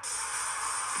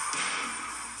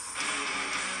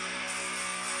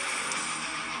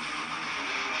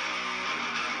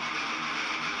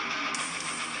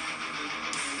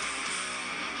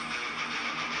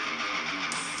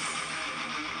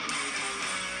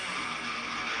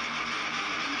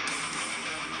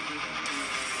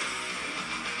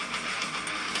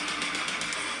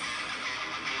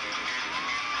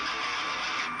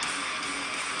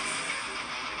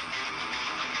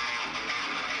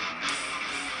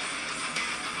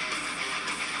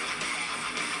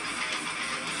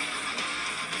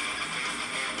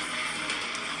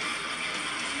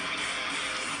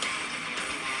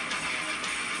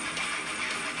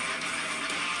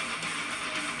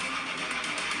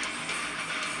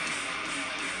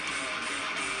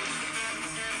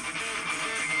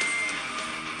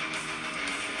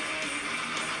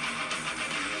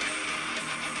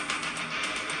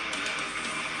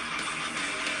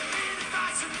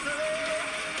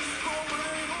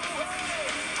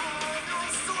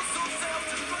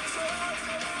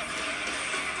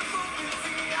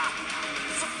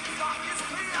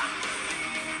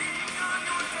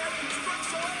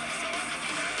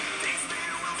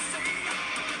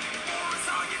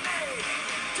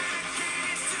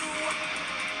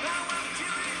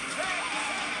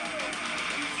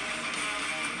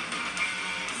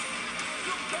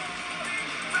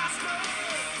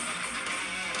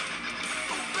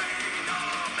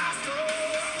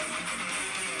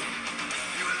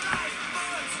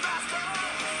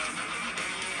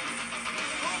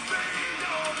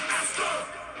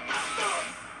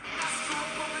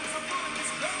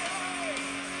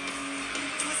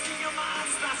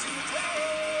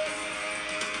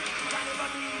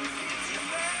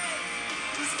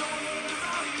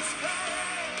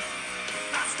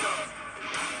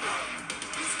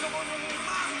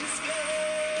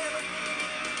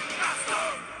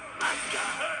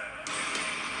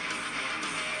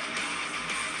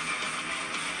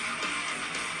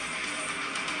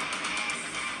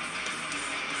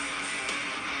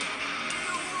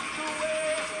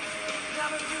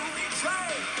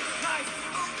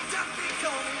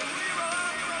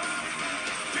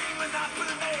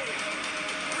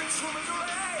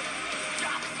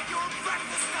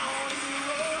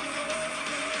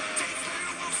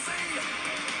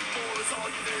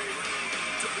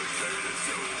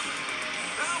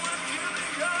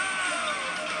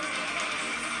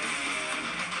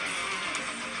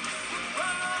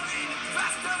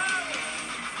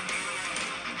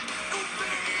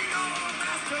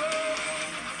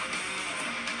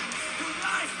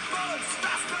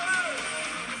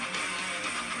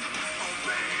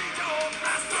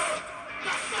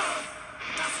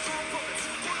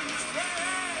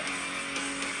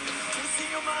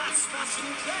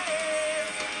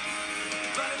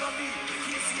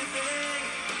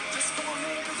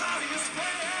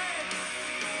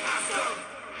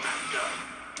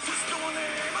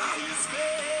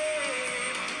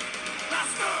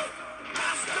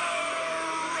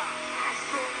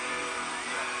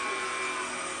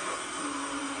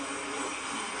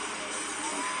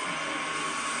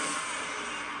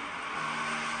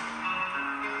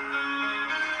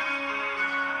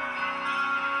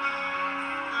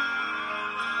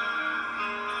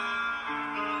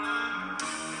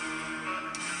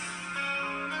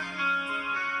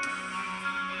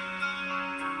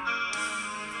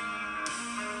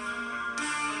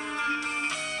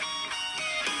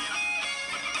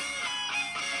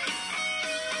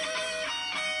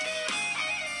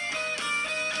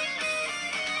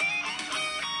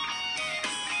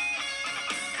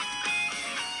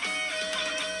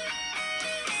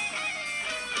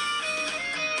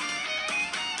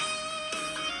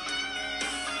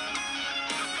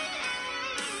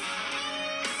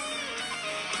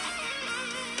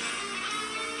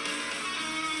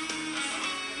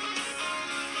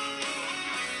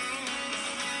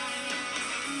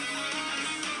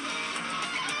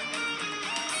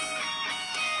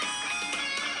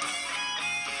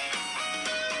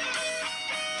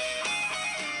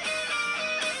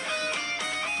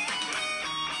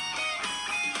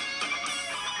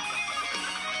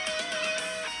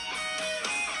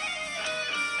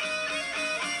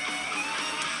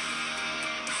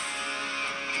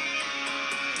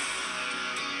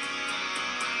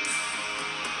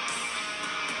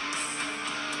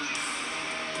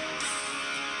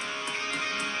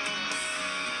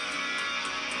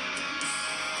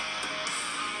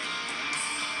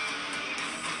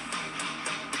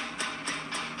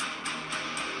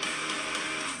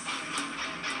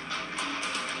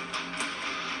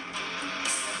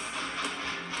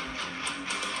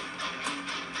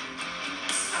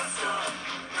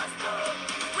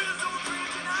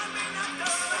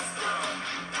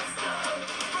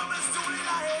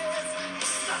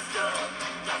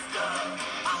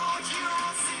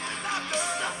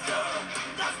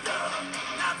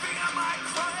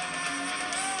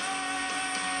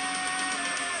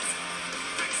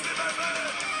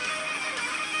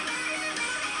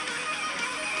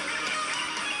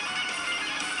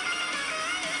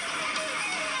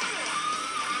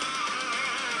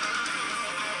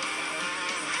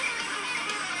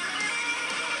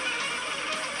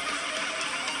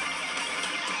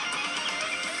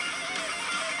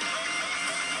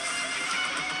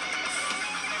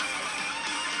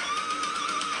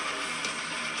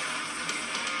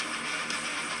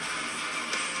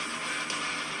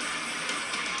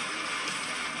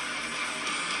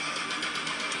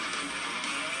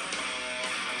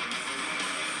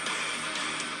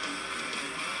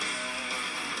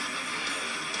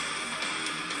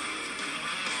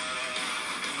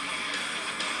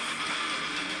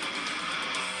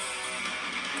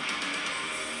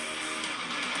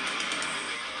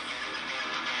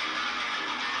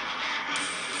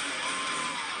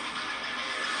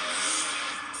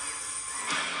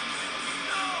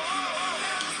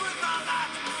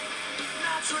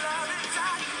 Should I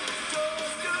retire?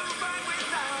 Just do fine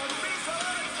without a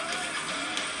reason.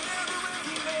 Never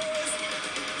recognize.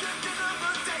 Drifting up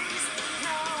the days.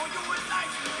 Now your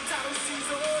life is out of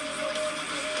season.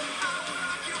 I will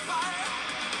occupy.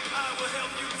 I will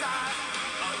help you die.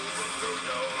 I will run through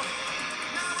no.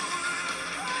 Never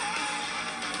will.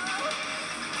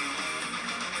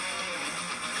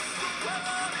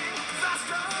 Running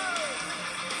faster.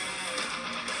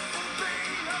 Obey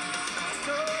your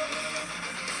master.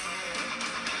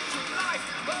 Your life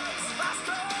runs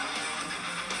faster.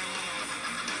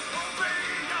 Obey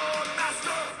your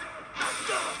master.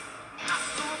 Master.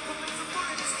 Master of the miserable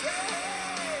in his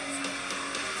case.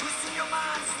 Twisting your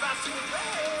mind, smashing your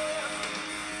brain.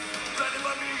 Blinded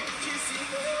by me,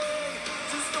 deceiving.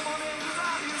 Just come on in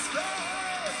without his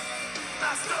grace.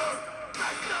 Master.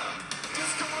 Master.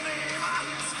 Just come on in without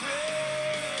his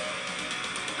grace.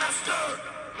 Master.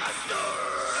 Master.